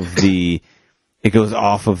off of the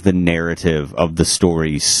narrative of the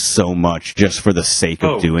story so much just for the sake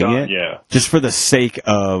of doing it. Yeah. Just for the sake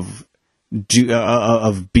of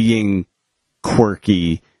being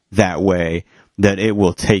quirky that way, that it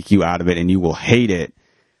will take you out of it and you will hate it.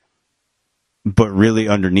 but really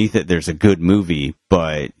underneath it, there's a good movie.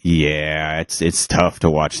 But yeah, it's tough to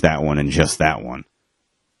watch that one and just that one.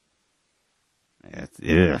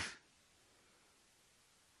 Ugh.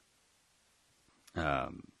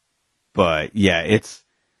 But yeah,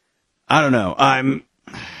 I don't know.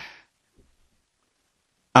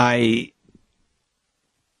 I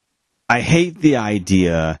hate the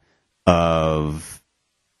idea of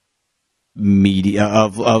media,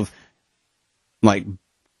 of like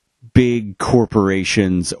big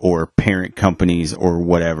corporations or parent companies or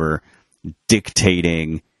whatever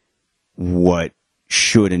dictating what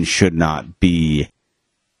should and should not be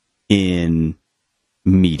in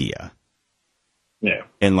media. Yeah.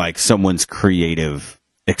 And like someone's creative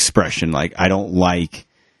expression. Like I don't like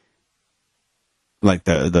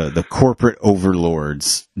the corporate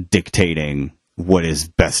overlords dictating what is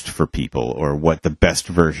best for people or what the best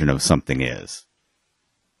version of something is.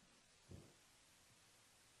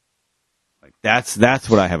 Like that's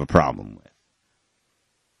what I have a problem with.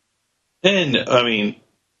 And I mean,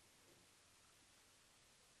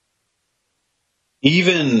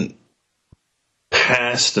 even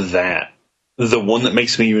past that, the one that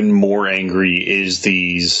makes me even more angry is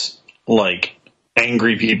these like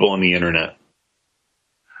angry people on the internet.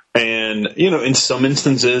 And, you know, in some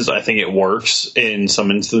instances, I think it works. In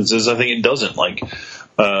some instances, I think it doesn't. Like,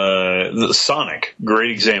 the Sonic,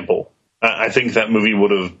 great example. I think that movie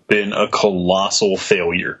would have been a colossal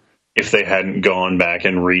failure if they hadn't gone back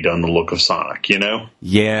and redone the look of Sonic, you know?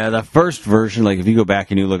 Yeah, the first version, like, if you go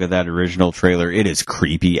back and you look at that original trailer, it is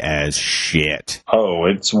creepy as shit. Oh,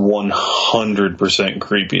 it's 100%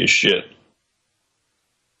 creepy as shit.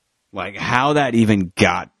 Like, how that even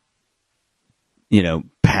got, you know,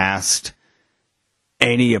 past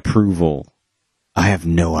any approval, I have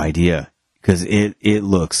no idea. Because it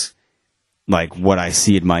looks like what I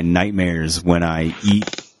see in my nightmares when I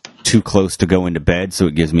eat too close to go into bed, so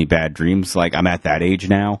it gives me bad dreams. Like, I'm at that age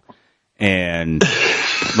now. And,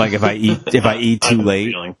 like, if I eat too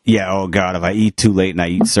late, yeah, oh God, if I eat too late and I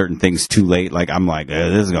eat certain things too late, like, I'm like,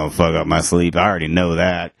 this is going to fuck up my sleep. I already know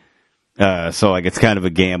that. So, like, it's kind of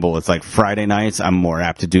a gamble. It's like Friday nights, I'm more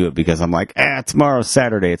apt to do it because I'm like, tomorrow's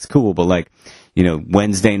Saturday, it's cool. But, like, you know,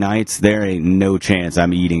 Wednesday nights, there ain't no chance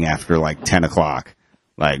I'm eating after, like, 10 o'clock.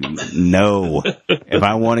 Like, no. If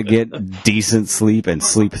I want to get decent sleep and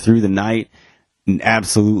sleep through the night,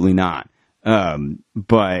 absolutely not.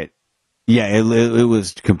 But, yeah, it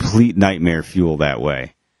was complete nightmare fuel that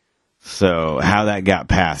way. So, how that got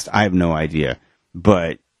passed, I have no idea.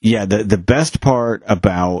 But, yeah, the best part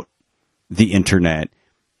about the internet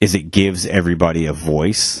is it gives everybody a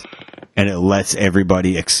voice and it lets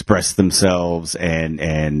everybody express themselves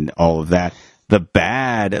and all of that. The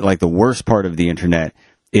bad, like the worst part of the internet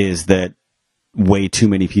is that way too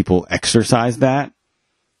many people exercise that,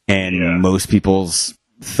 and most people's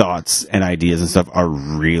thoughts and ideas and stuff are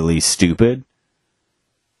really stupid.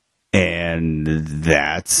 And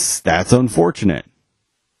that's unfortunate.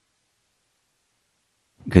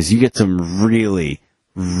 Because you get some really,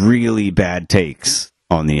 really bad takes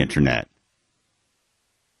on the internet.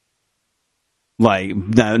 Like,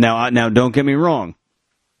 now don't get me wrong.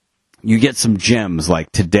 You get some gems.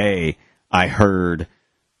 Like today, I heard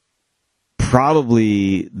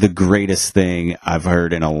probably the greatest thing I've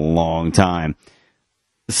heard in a long time.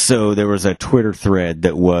 So there was a Twitter thread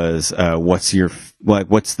that was, what's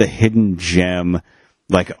the hidden gem,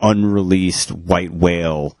 like unreleased white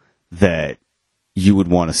whale that you would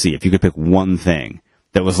want to see if you could pick one thing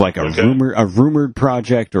that was like a rumored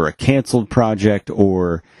project or a canceled project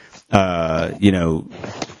or, you know,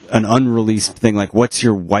 an unreleased thing. Like, what's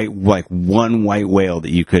your one white whale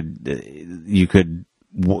that you could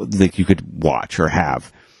watch or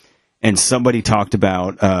have? And somebody talked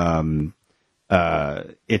about,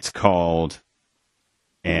 it's called,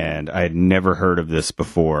 and I had never heard of this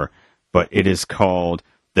before, but it is called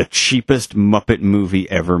The Cheapest Muppet Movie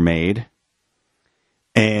Ever Made.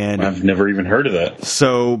 And I've never even heard of that.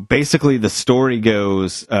 So basically the story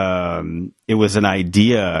goes, it was an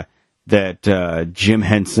idea that Jim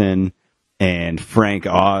Henson and Frank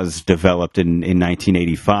Oz developed in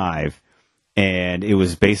 1985. And it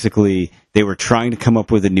was basically, they were trying to come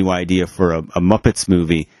up with a new idea for a Muppets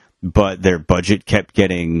movie, but their budget kept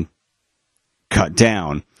getting cut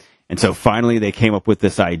down. And so finally they came up with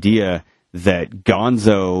this idea that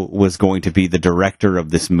Gonzo was going to be the director of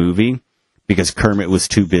this movie because Kermit was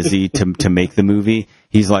too busy to make the movie.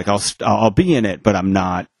 He's like, I'll be in it, but I'm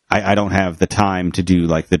not, I don't have the time to do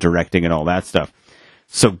like the directing and all that stuff.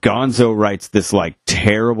 So Gonzo writes this like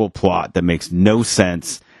terrible plot that makes no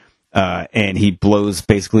sense. And he blows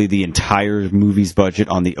basically the entire movie's budget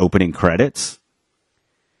on the opening credits.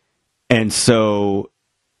 And so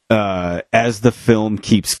as the film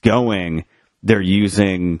keeps going, they're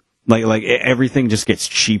using like everything just gets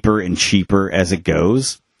cheaper and cheaper as it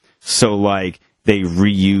goes. So like they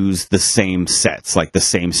reuse the same sets, like the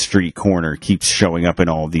same street corner keeps showing up in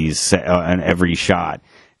all these in every shot,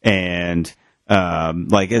 and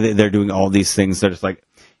like they're doing all these things that it's like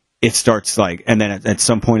it starts like, and then at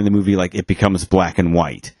some point in the movie, like it becomes black and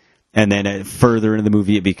white, and then further into the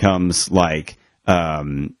movie it becomes like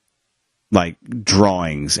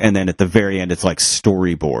drawings, and then at the very end it's like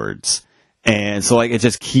storyboards, and so like it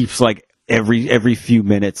just keeps like every few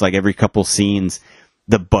minutes, like every couple scenes,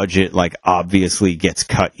 the budget like obviously gets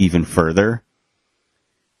cut even further,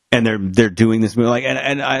 and they're doing this movie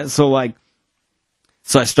like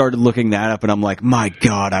so I started looking that up, and I'm like, my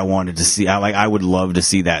God, I would love to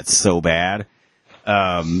see that so bad.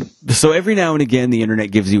 So every now and again the internet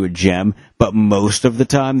gives you a gem, but most of the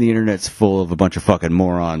time the internet's full of a bunch of fucking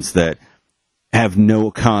morons that have no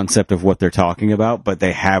concept of what they're talking about, but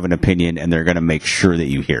they have an opinion and they're going to make sure that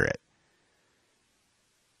you hear it.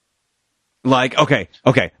 Like, okay,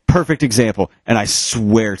 perfect example, and I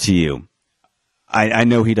swear to you, I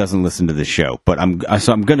know he doesn't listen to this show, but I'm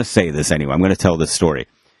going to say this anyway. I'm going to tell this story.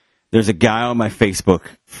 There's a guy on my Facebook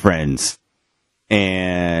friends,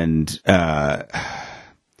 and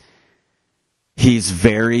he's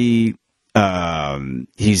very,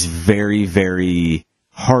 very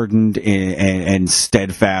hardened and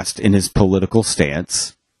steadfast in his political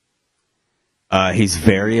stance. He's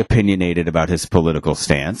very opinionated about his political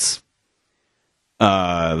stance.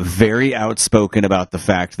 Very outspoken about the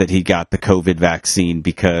fact that he got the COVID vaccine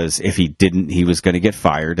because if he didn't, he was going to get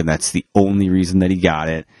fired, and that's the only reason that he got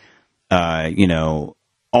it.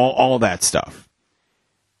 All that stuff.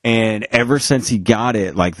 And ever since he got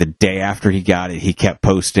it, like the day after he got it, he kept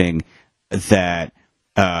posting that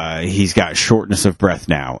he's got shortness of breath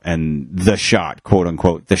now, and the shot, quote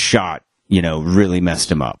unquote, the shot, really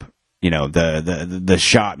messed him up. The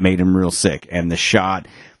shot made him real sick, and the shot,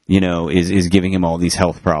 is giving him all these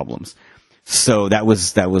health problems. So that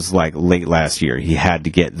was like late last year. He had to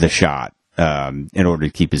get the shot in order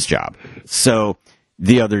to keep his job. So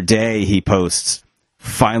the other day he posts,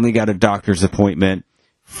 finally got a doctor's appointment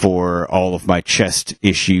for all of my chest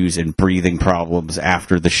issues and breathing problems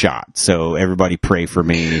after the shot. So everybody pray for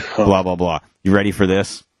me, blah, blah, blah. You ready for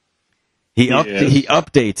this? He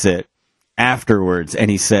updates it afterwards,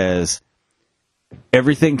 and he says,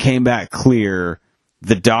 everything came back clear.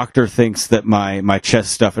 The doctor thinks that my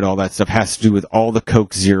chest stuff and all that stuff has to do with all the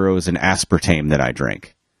Coke Zeros and aspartame that I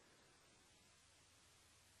drink.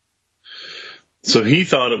 So he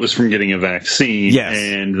thought it was from getting a vaccine, yes.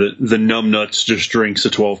 And the numbnuts just drinks a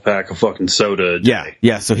 12-pack of fucking soda a day.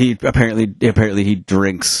 Yeah. So he apparently he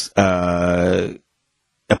drinks he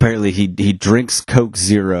drinks Coke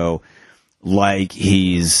Zero like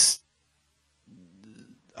he's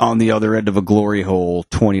on the other end of a glory hole,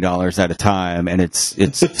 $20 at a time, and it's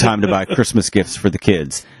time to buy Christmas gifts for the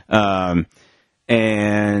kids.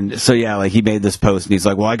 And so, yeah, like he made this post, and he's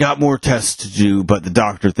like, well, I got more tests to do, but the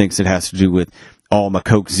doctor thinks it has to do with all my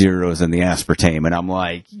Coke Zeros and the aspartame. And I'm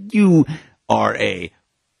like, you are a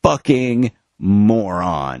fucking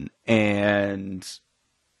moron. And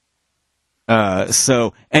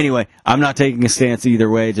so anyway, I'm not taking a stance either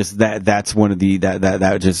way. Just that's one of the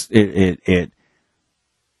that just it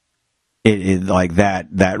like that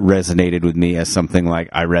resonated with me as something like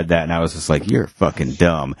I read that and I was just like, you're fucking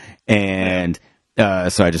dumb. And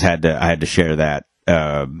so I just had to share that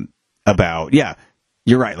about, yeah,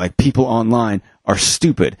 you're right, like people online are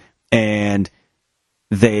stupid, and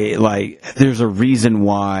they like there's a reason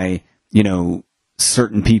why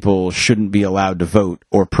certain people shouldn't be allowed to vote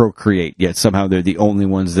or procreate, yet somehow they're the only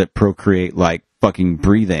ones that procreate like fucking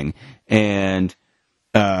breathing. And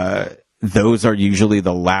those are usually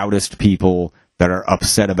the loudest people that are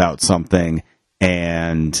upset about something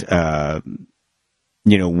and,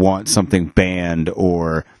 want something banned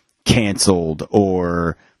or canceled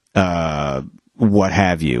or what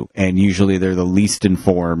have you. And usually they're the least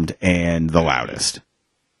informed and the loudest.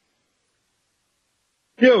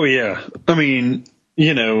 Oh, yeah. I mean,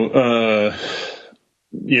 the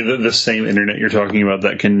same internet you're talking about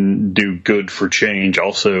that can do good for change.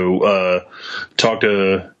 Also, talked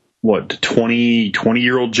to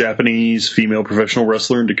 20-year-old Japanese female professional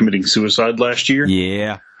wrestler into committing suicide last year.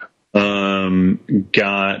 Yeah.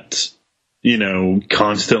 Got,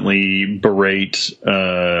 constantly berate,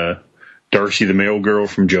 Darcy the Mail Girl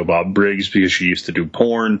from Joe Bob Briggs because she used to do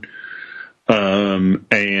porn.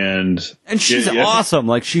 And she's awesome.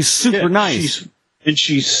 Like, she's super nice.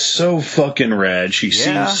 She's so fucking rad. She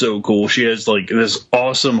seems so cool. She has like this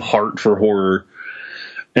awesome heart for horror.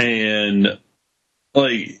 And And,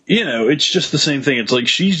 like, you know, it's just the same thing. It's like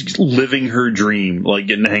she's living her dream, like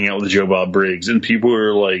getting to hang out with Joe Bob Briggs, and people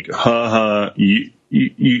are like, haha, you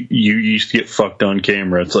used to get fucked on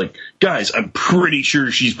camera. It's like, guys, I'm pretty sure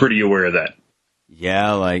she's pretty aware of that.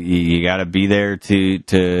 Yeah, like you got to be there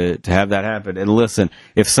to have that happen. And listen,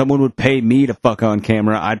 if someone would pay me to fuck on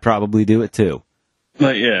camera, I'd probably do it too.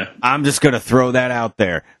 Like, yeah. I'm just going to throw that out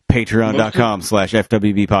there.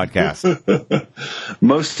 Patreon.com/FWB podcast.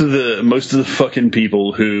 Most of the fucking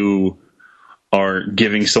people who are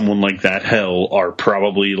giving someone like that hell are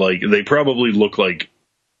probably like, they probably look like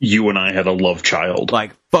you and I had a love child.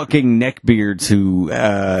 Like fucking neckbeards who,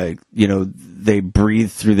 you know, they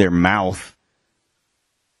breathe through their mouth.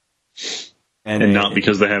 And not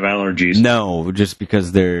because they have allergies. No, just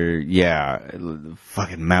because they're,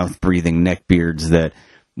 fucking mouth-breathing neckbeards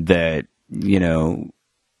that, you know...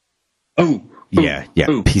 Oh, yeah, I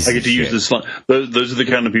get to use this line. Those are the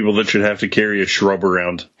kind of people that should have to carry a shrub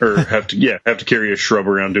around, or have to carry a shrub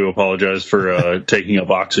around to apologize for taking up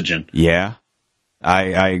oxygen. Yeah,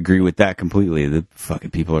 I agree with that completely. The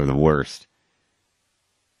fucking people are the worst.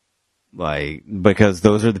 Like, because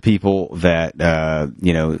those are the people that,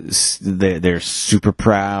 you know, they're super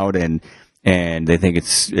proud and they think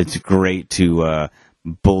it's great to,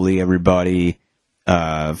 bully everybody,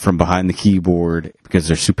 from behind the keyboard because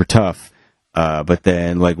they're super tough. But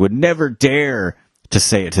then, like, would never dare to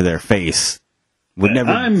say it to their face. Would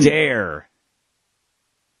never dare.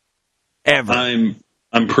 Ever.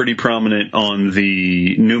 I'm pretty prominent on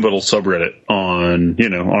the New Metal subreddit on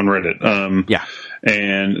Reddit. Yeah.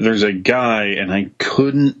 And there's a guy, and I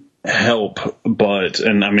couldn't help but,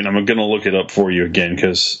 and I mean, I'm going to look it up for you again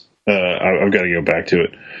because I've got to go back to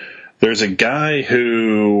it. There's a guy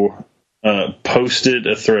who posted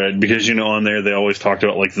a thread because, you know, on there they always talked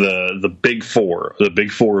about like the big four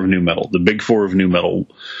of new metal,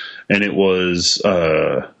 and it was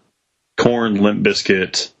Korn, Limp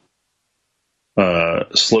Bizkit,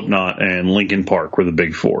 Slipknot, and Linkin Park were the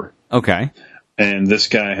big four. Okay. And this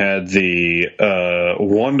guy had the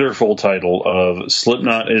wonderful title of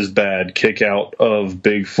 "Slipknot is bad, kick out of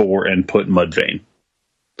Big Four and put Mudvayne."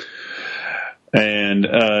 And,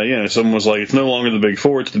 someone was like, it's no longer the Big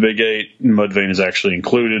Four, it's the Big Eight. Mudvayne is actually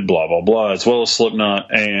included, blah, blah, blah, as well as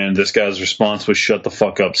Slipknot. And this guy's response was, shut the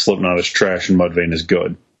fuck up, Slipknot is trash and Mudvayne is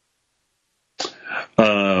good.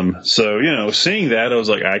 So, you know, seeing that, I was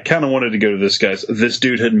like, I kind of wanted to go to this guy's. This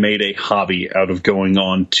dude had made a hobby out of going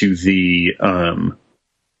on to the,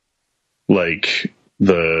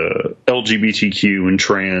 the LGBTQ and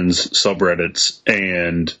trans subreddits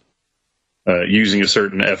and using a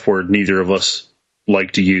certain F word neither of us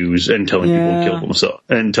like to use and telling people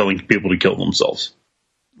to kill themselves.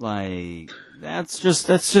 Like, that's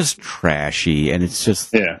just trashy, and it's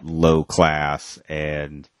just low class,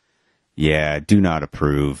 and do not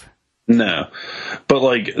approve. No, but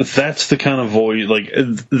like that's the kind of voice, like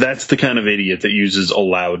that's the kind of idiot that uses a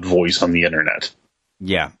loud voice on the internet.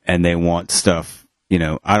 Yeah, and they want stuff, you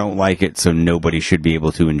know, I don't like it, so nobody should be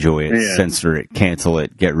able to enjoy it, censor it, cancel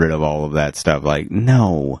it, get rid of all of that stuff. Like,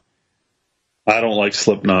 no. I don't like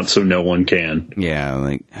Slipknot, so no one can. Yeah,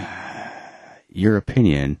 like, your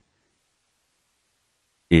opinion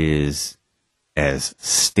is as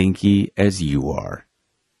stinky as you are.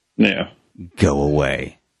 Yeah. Go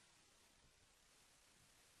away.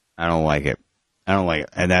 I don't like it.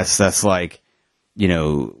 And that's like, you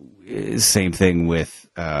know, same thing with,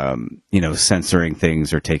 you know, censoring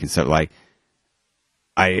things or taking stuff. Like,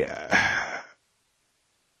 I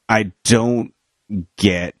don't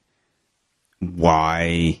get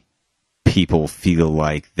why people feel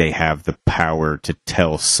like they have the power to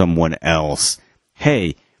tell someone else,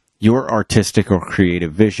 hey, your artistic or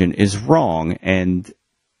creative vision is wrong and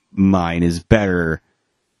mine is better.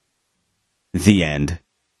 The end.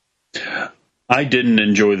 I didn't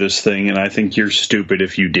enjoy this thing, and I think you're stupid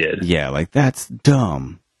if you did. Yeah, like, that's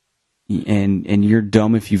dumb. And you're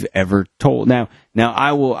dumb if you've ever told. Now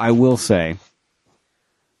I will say,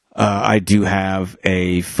 I do have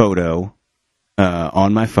a photo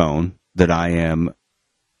on my phone that I am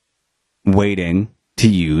waiting to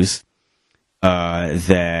use.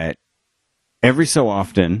 That every so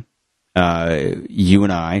often, you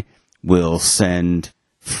and I will send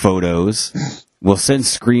photos. We'll send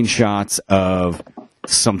screenshots of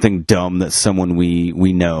something dumb that someone we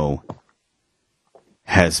know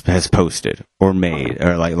has posted or made,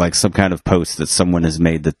 or like some kind of post that someone has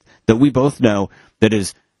made that we both know that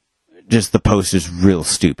is just, the post is real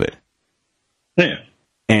stupid. Yeah.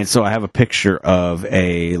 And so I have a picture of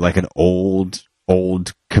an old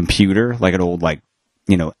computer, like an old, like,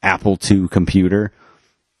 you know, Apple II computer,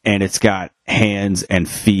 and it's got hands and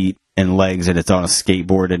feet and legs, and it's on a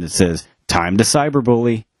skateboard, and it says, "Time to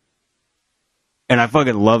cyberbully." And I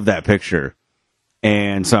fucking love that picture.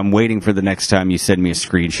 And so I'm waiting for the next time you send me a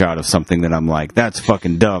screenshot of something that I'm like, that's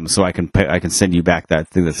fucking dumb, so I can send you back that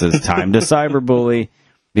thing that says "Time to cyberbully,"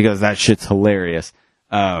 because that shit's hilarious.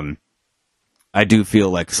 I do feel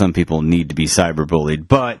like some people need to be cyberbullied,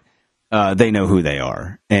 but they know who they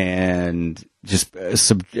are. And just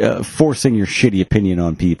forcing your shitty opinion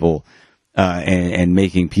on people and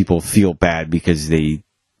making people feel bad because they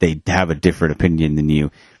have a different opinion than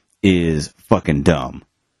you is fucking dumb.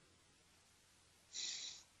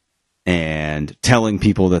 And telling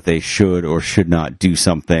people that they should or should not do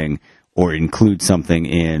something or include something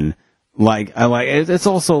in, it's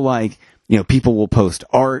also like, people will post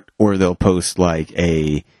art or they'll post like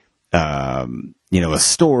a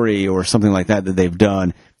story or something like that they've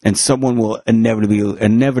done, and someone will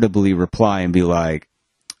inevitably reply and be like,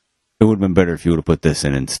 "It would have been better if you would have put this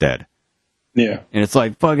in instead." Yeah. And it's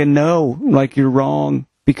like, fucking no, like, you're wrong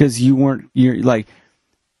because you're like,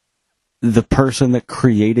 the person that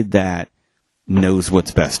created that knows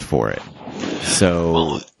what's best for it.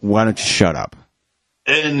 So why don't you shut up?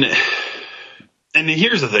 And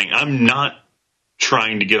here's the thing. I'm not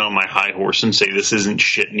trying to get on my high horse and say this isn't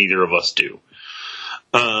shit neither of us do.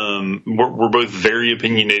 We're both very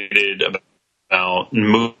opinionated about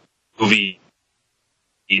movie,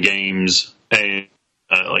 games, and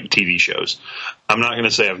like TV shows. I'm not going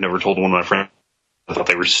to say I've never told one of my friends I thought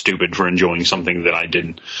they were stupid for enjoying something that I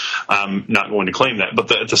didn't. I'm not going to claim that.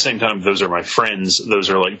 But at the same time, those are my friends. Those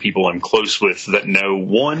are like people I'm close with that know,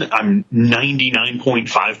 one, I'm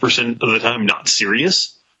 99.5% of the time not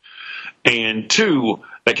serious. And two,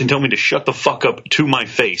 that can tell me to shut the fuck up to my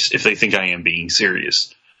face if they think I am being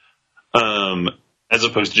serious. As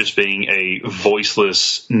opposed to just being a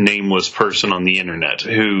voiceless, nameless person on the internet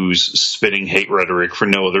who's spitting hate rhetoric for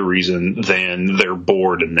no other reason than they're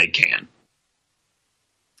bored and they can.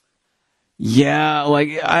 Yeah,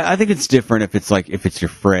 like, I think it's different if it's your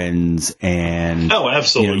friends and, oh,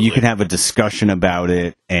 absolutely, you can have a discussion about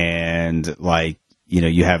it and, like,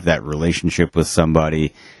 you have that relationship with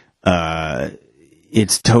somebody.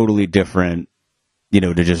 It's totally different,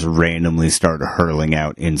 to just randomly start hurling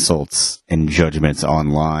out insults and judgments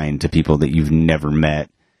online to people that you've never met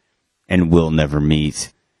and will never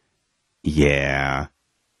meet. Yeah.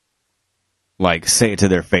 Like, say it to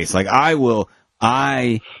their face. Like,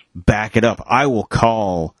 I back it up. I will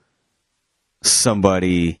call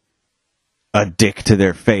somebody a dick to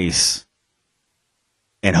their face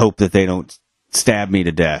and hope that they don't stab me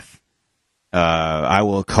to death. I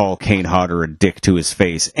will call Kane Hodder a dick to his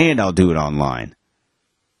face, and I'll do it online.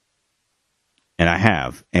 And I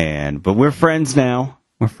have. But we're friends now.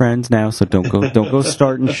 So don't go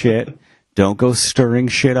starting shit. Don't go stirring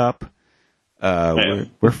shit up.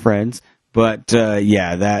 We're friends. But,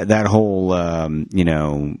 that whole,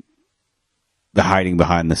 the hiding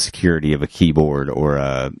behind the security of a keyboard or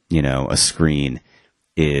a screen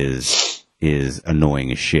is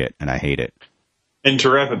annoying as shit, and I hate it. And to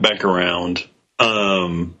wrap it back around,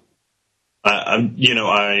 I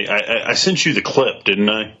sent you the clip, didn't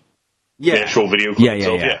I? Yeah. The actual video clip.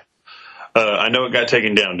 Yeah. I know it got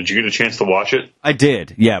taken down. Did you get a chance to watch it? I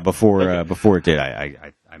did. Yeah, before it did.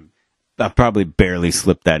 I probably barely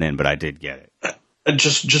slipped that in, but I did get it. I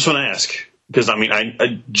just want to ask, because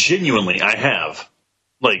I genuinely, I have,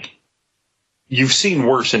 like, you've seen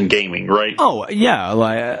worse in gaming, right? Oh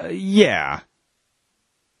yeah, yeah.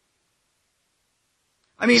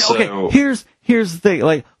 I mean, okay. Here's the thing.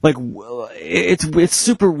 Like it's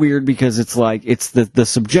super weird because it's like it's the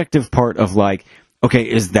subjective part of like, okay,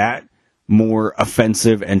 is that more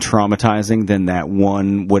offensive and traumatizing than that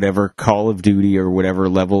one whatever Call of Duty or whatever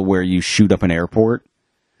level where you shoot up an airport?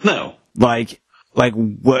 No. Like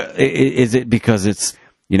what is it because it's,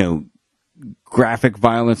 graphic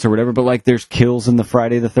violence or whatever, but like there's kills in the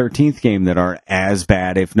Friday the 13th game that are as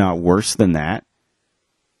bad if not worse than that.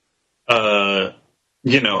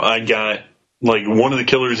 I got like one of the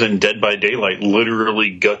killers in Dead by Daylight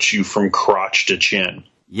literally guts you from crotch to chin.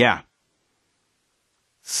 Yeah.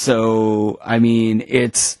 So, I mean,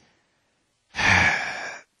 it's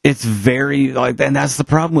very, like, and that's the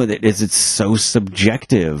problem with it, is it's so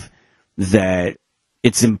subjective that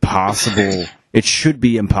it's impossible, it should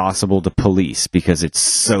be impossible to police because it's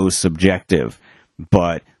so subjective,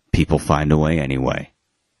 but people find a way anyway.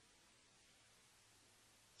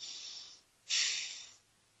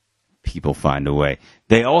 People find a way.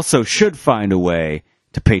 They also should find a way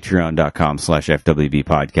to patreon.com/FWB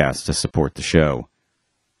podcast to support the show.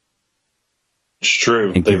 It's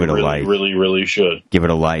true. And give it a like. Really, really should. Give it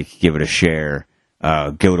a like. Give it a share.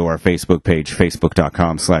 Go to our Facebook page,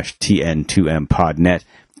 facebook.com/TN2MPodNet.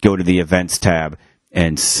 Go to the events tab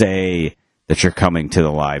and say that you're coming to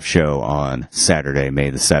the live show on Saturday, May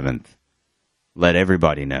the 7th. Let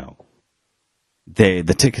everybody know.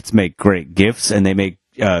 The tickets make great gifts, and they make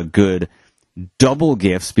good double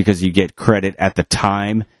gifts because you get credit at the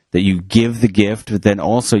time that you give the gift, but then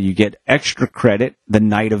also you get extra credit the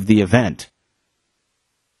night of the event.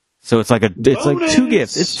 So it's like two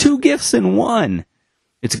gifts. It's two gifts in one.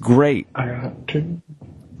 It's great. I got two.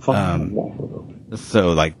 So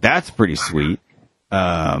like that's pretty sweet.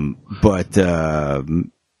 Yeah,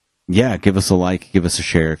 give us a like, give us a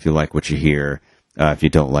share if you like what you hear. If you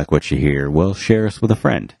don't like what you hear, well, share us with a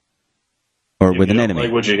friend or with an enemy.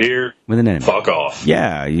 Like what you hear, with an enemy. Fuck off.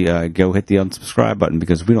 Yeah, you, go hit the unsubscribe button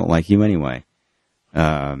because we don't like you anyway.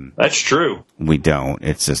 That's true. We don't.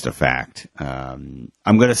 It's just a fact. I'm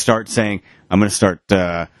going to start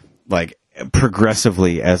like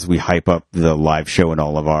progressively as we hype up the live show and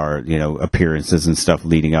all of our, appearances and stuff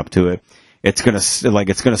leading up to it. It's going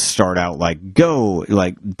to start out buy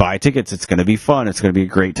tickets. It's going to be fun. It's going to be a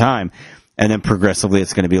great time. And then progressively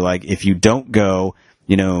it's going to be like, if you don't go,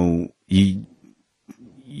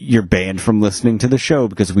 you're banned from listening to the show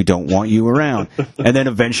because we don't want you around. And then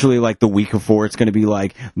eventually, like the week before, it's going to be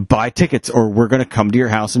like, buy tickets or we're going to come to your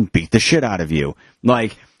house and beat the shit out of you.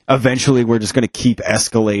 Like, eventually we're just going to keep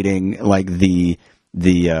escalating, like, the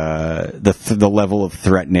level of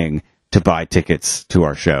threatening to buy tickets to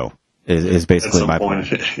our show is basically my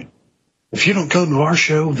point. If you don't come to our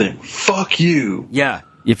show, then fuck you. Yeah,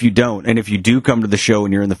 if you don't. And if you do come to the show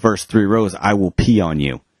and you're in the first 3 rows, I will pee on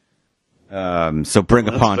you. So bring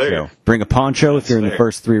a poncho. Fair. Bring a poncho if you're in the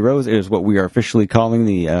first 3 rows. It is what we are officially calling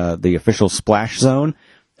the official splash zone.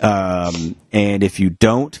 And if you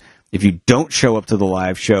don't show up to the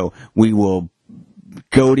live show, we will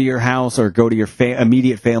go to your house or go to your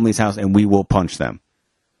immediate family's house and we will punch them.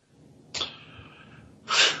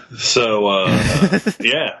 So,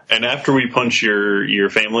 yeah. And after we punch your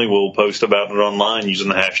family, we'll post about it online using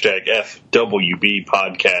the hashtag FWB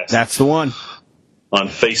podcast. That's the one. On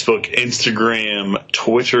Facebook, Instagram,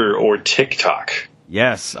 Twitter, or TikTok.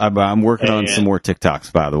 Yes, I'm working on some more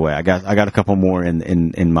TikToks. By the way, I got a couple more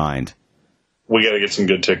in mind. We got to get some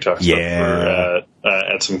good TikToks. Yeah,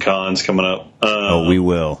 at some cons coming up. We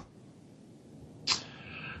will.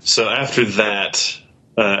 So after that,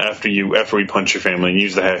 after we punch your family and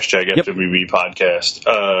use the hashtag FWB podcast,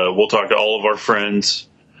 we'll talk to all of our friends,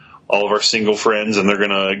 all of our single friends, and they're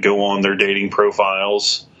gonna go on their dating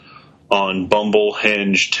profiles on Bumble,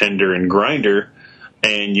 Hinge, Tinder, and Grindr,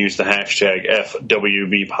 and use the hashtag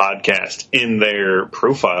FWB podcast in their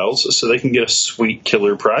profiles so they can get a sweet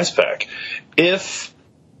killer prize pack. If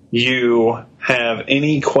you have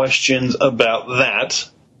any questions about that,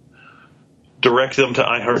 direct them to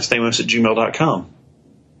iHeartStamos@gmail.com.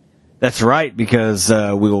 That's right, because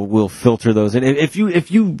we'll filter those in. If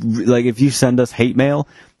you send us hate mail,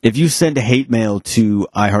 if you send hate mail to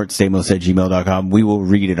iHeartStamos@gmail.com, we will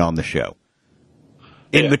read it on the show.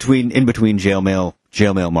 In between jail mail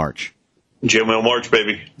March. Jail mail March,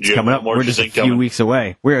 baby. It's coming up. We're just a few weeks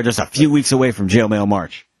away. We are just a few weeks away from jail mail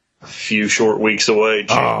March. A few short weeks away.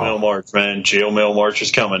 Jail mail March, man. Jail mail March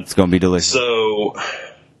is coming. It's going to be delicious. So,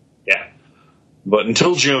 yeah. But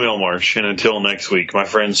until Jail mail March and until next week, my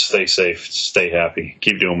friends, stay safe, stay happy,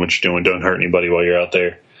 keep doing what you're doing, don't hurt anybody while you're out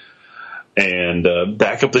there. And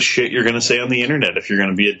back up the shit you're going to say on the internet if you're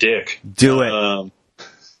going to be a dick. Do it.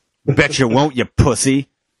 Bet you won't, you pussy.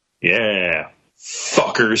 Yeah.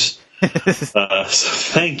 Fuckers. So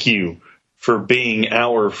thank you for being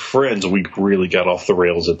our friends. We really got off the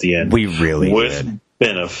rails at the end. We really with did.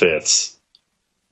 benefits.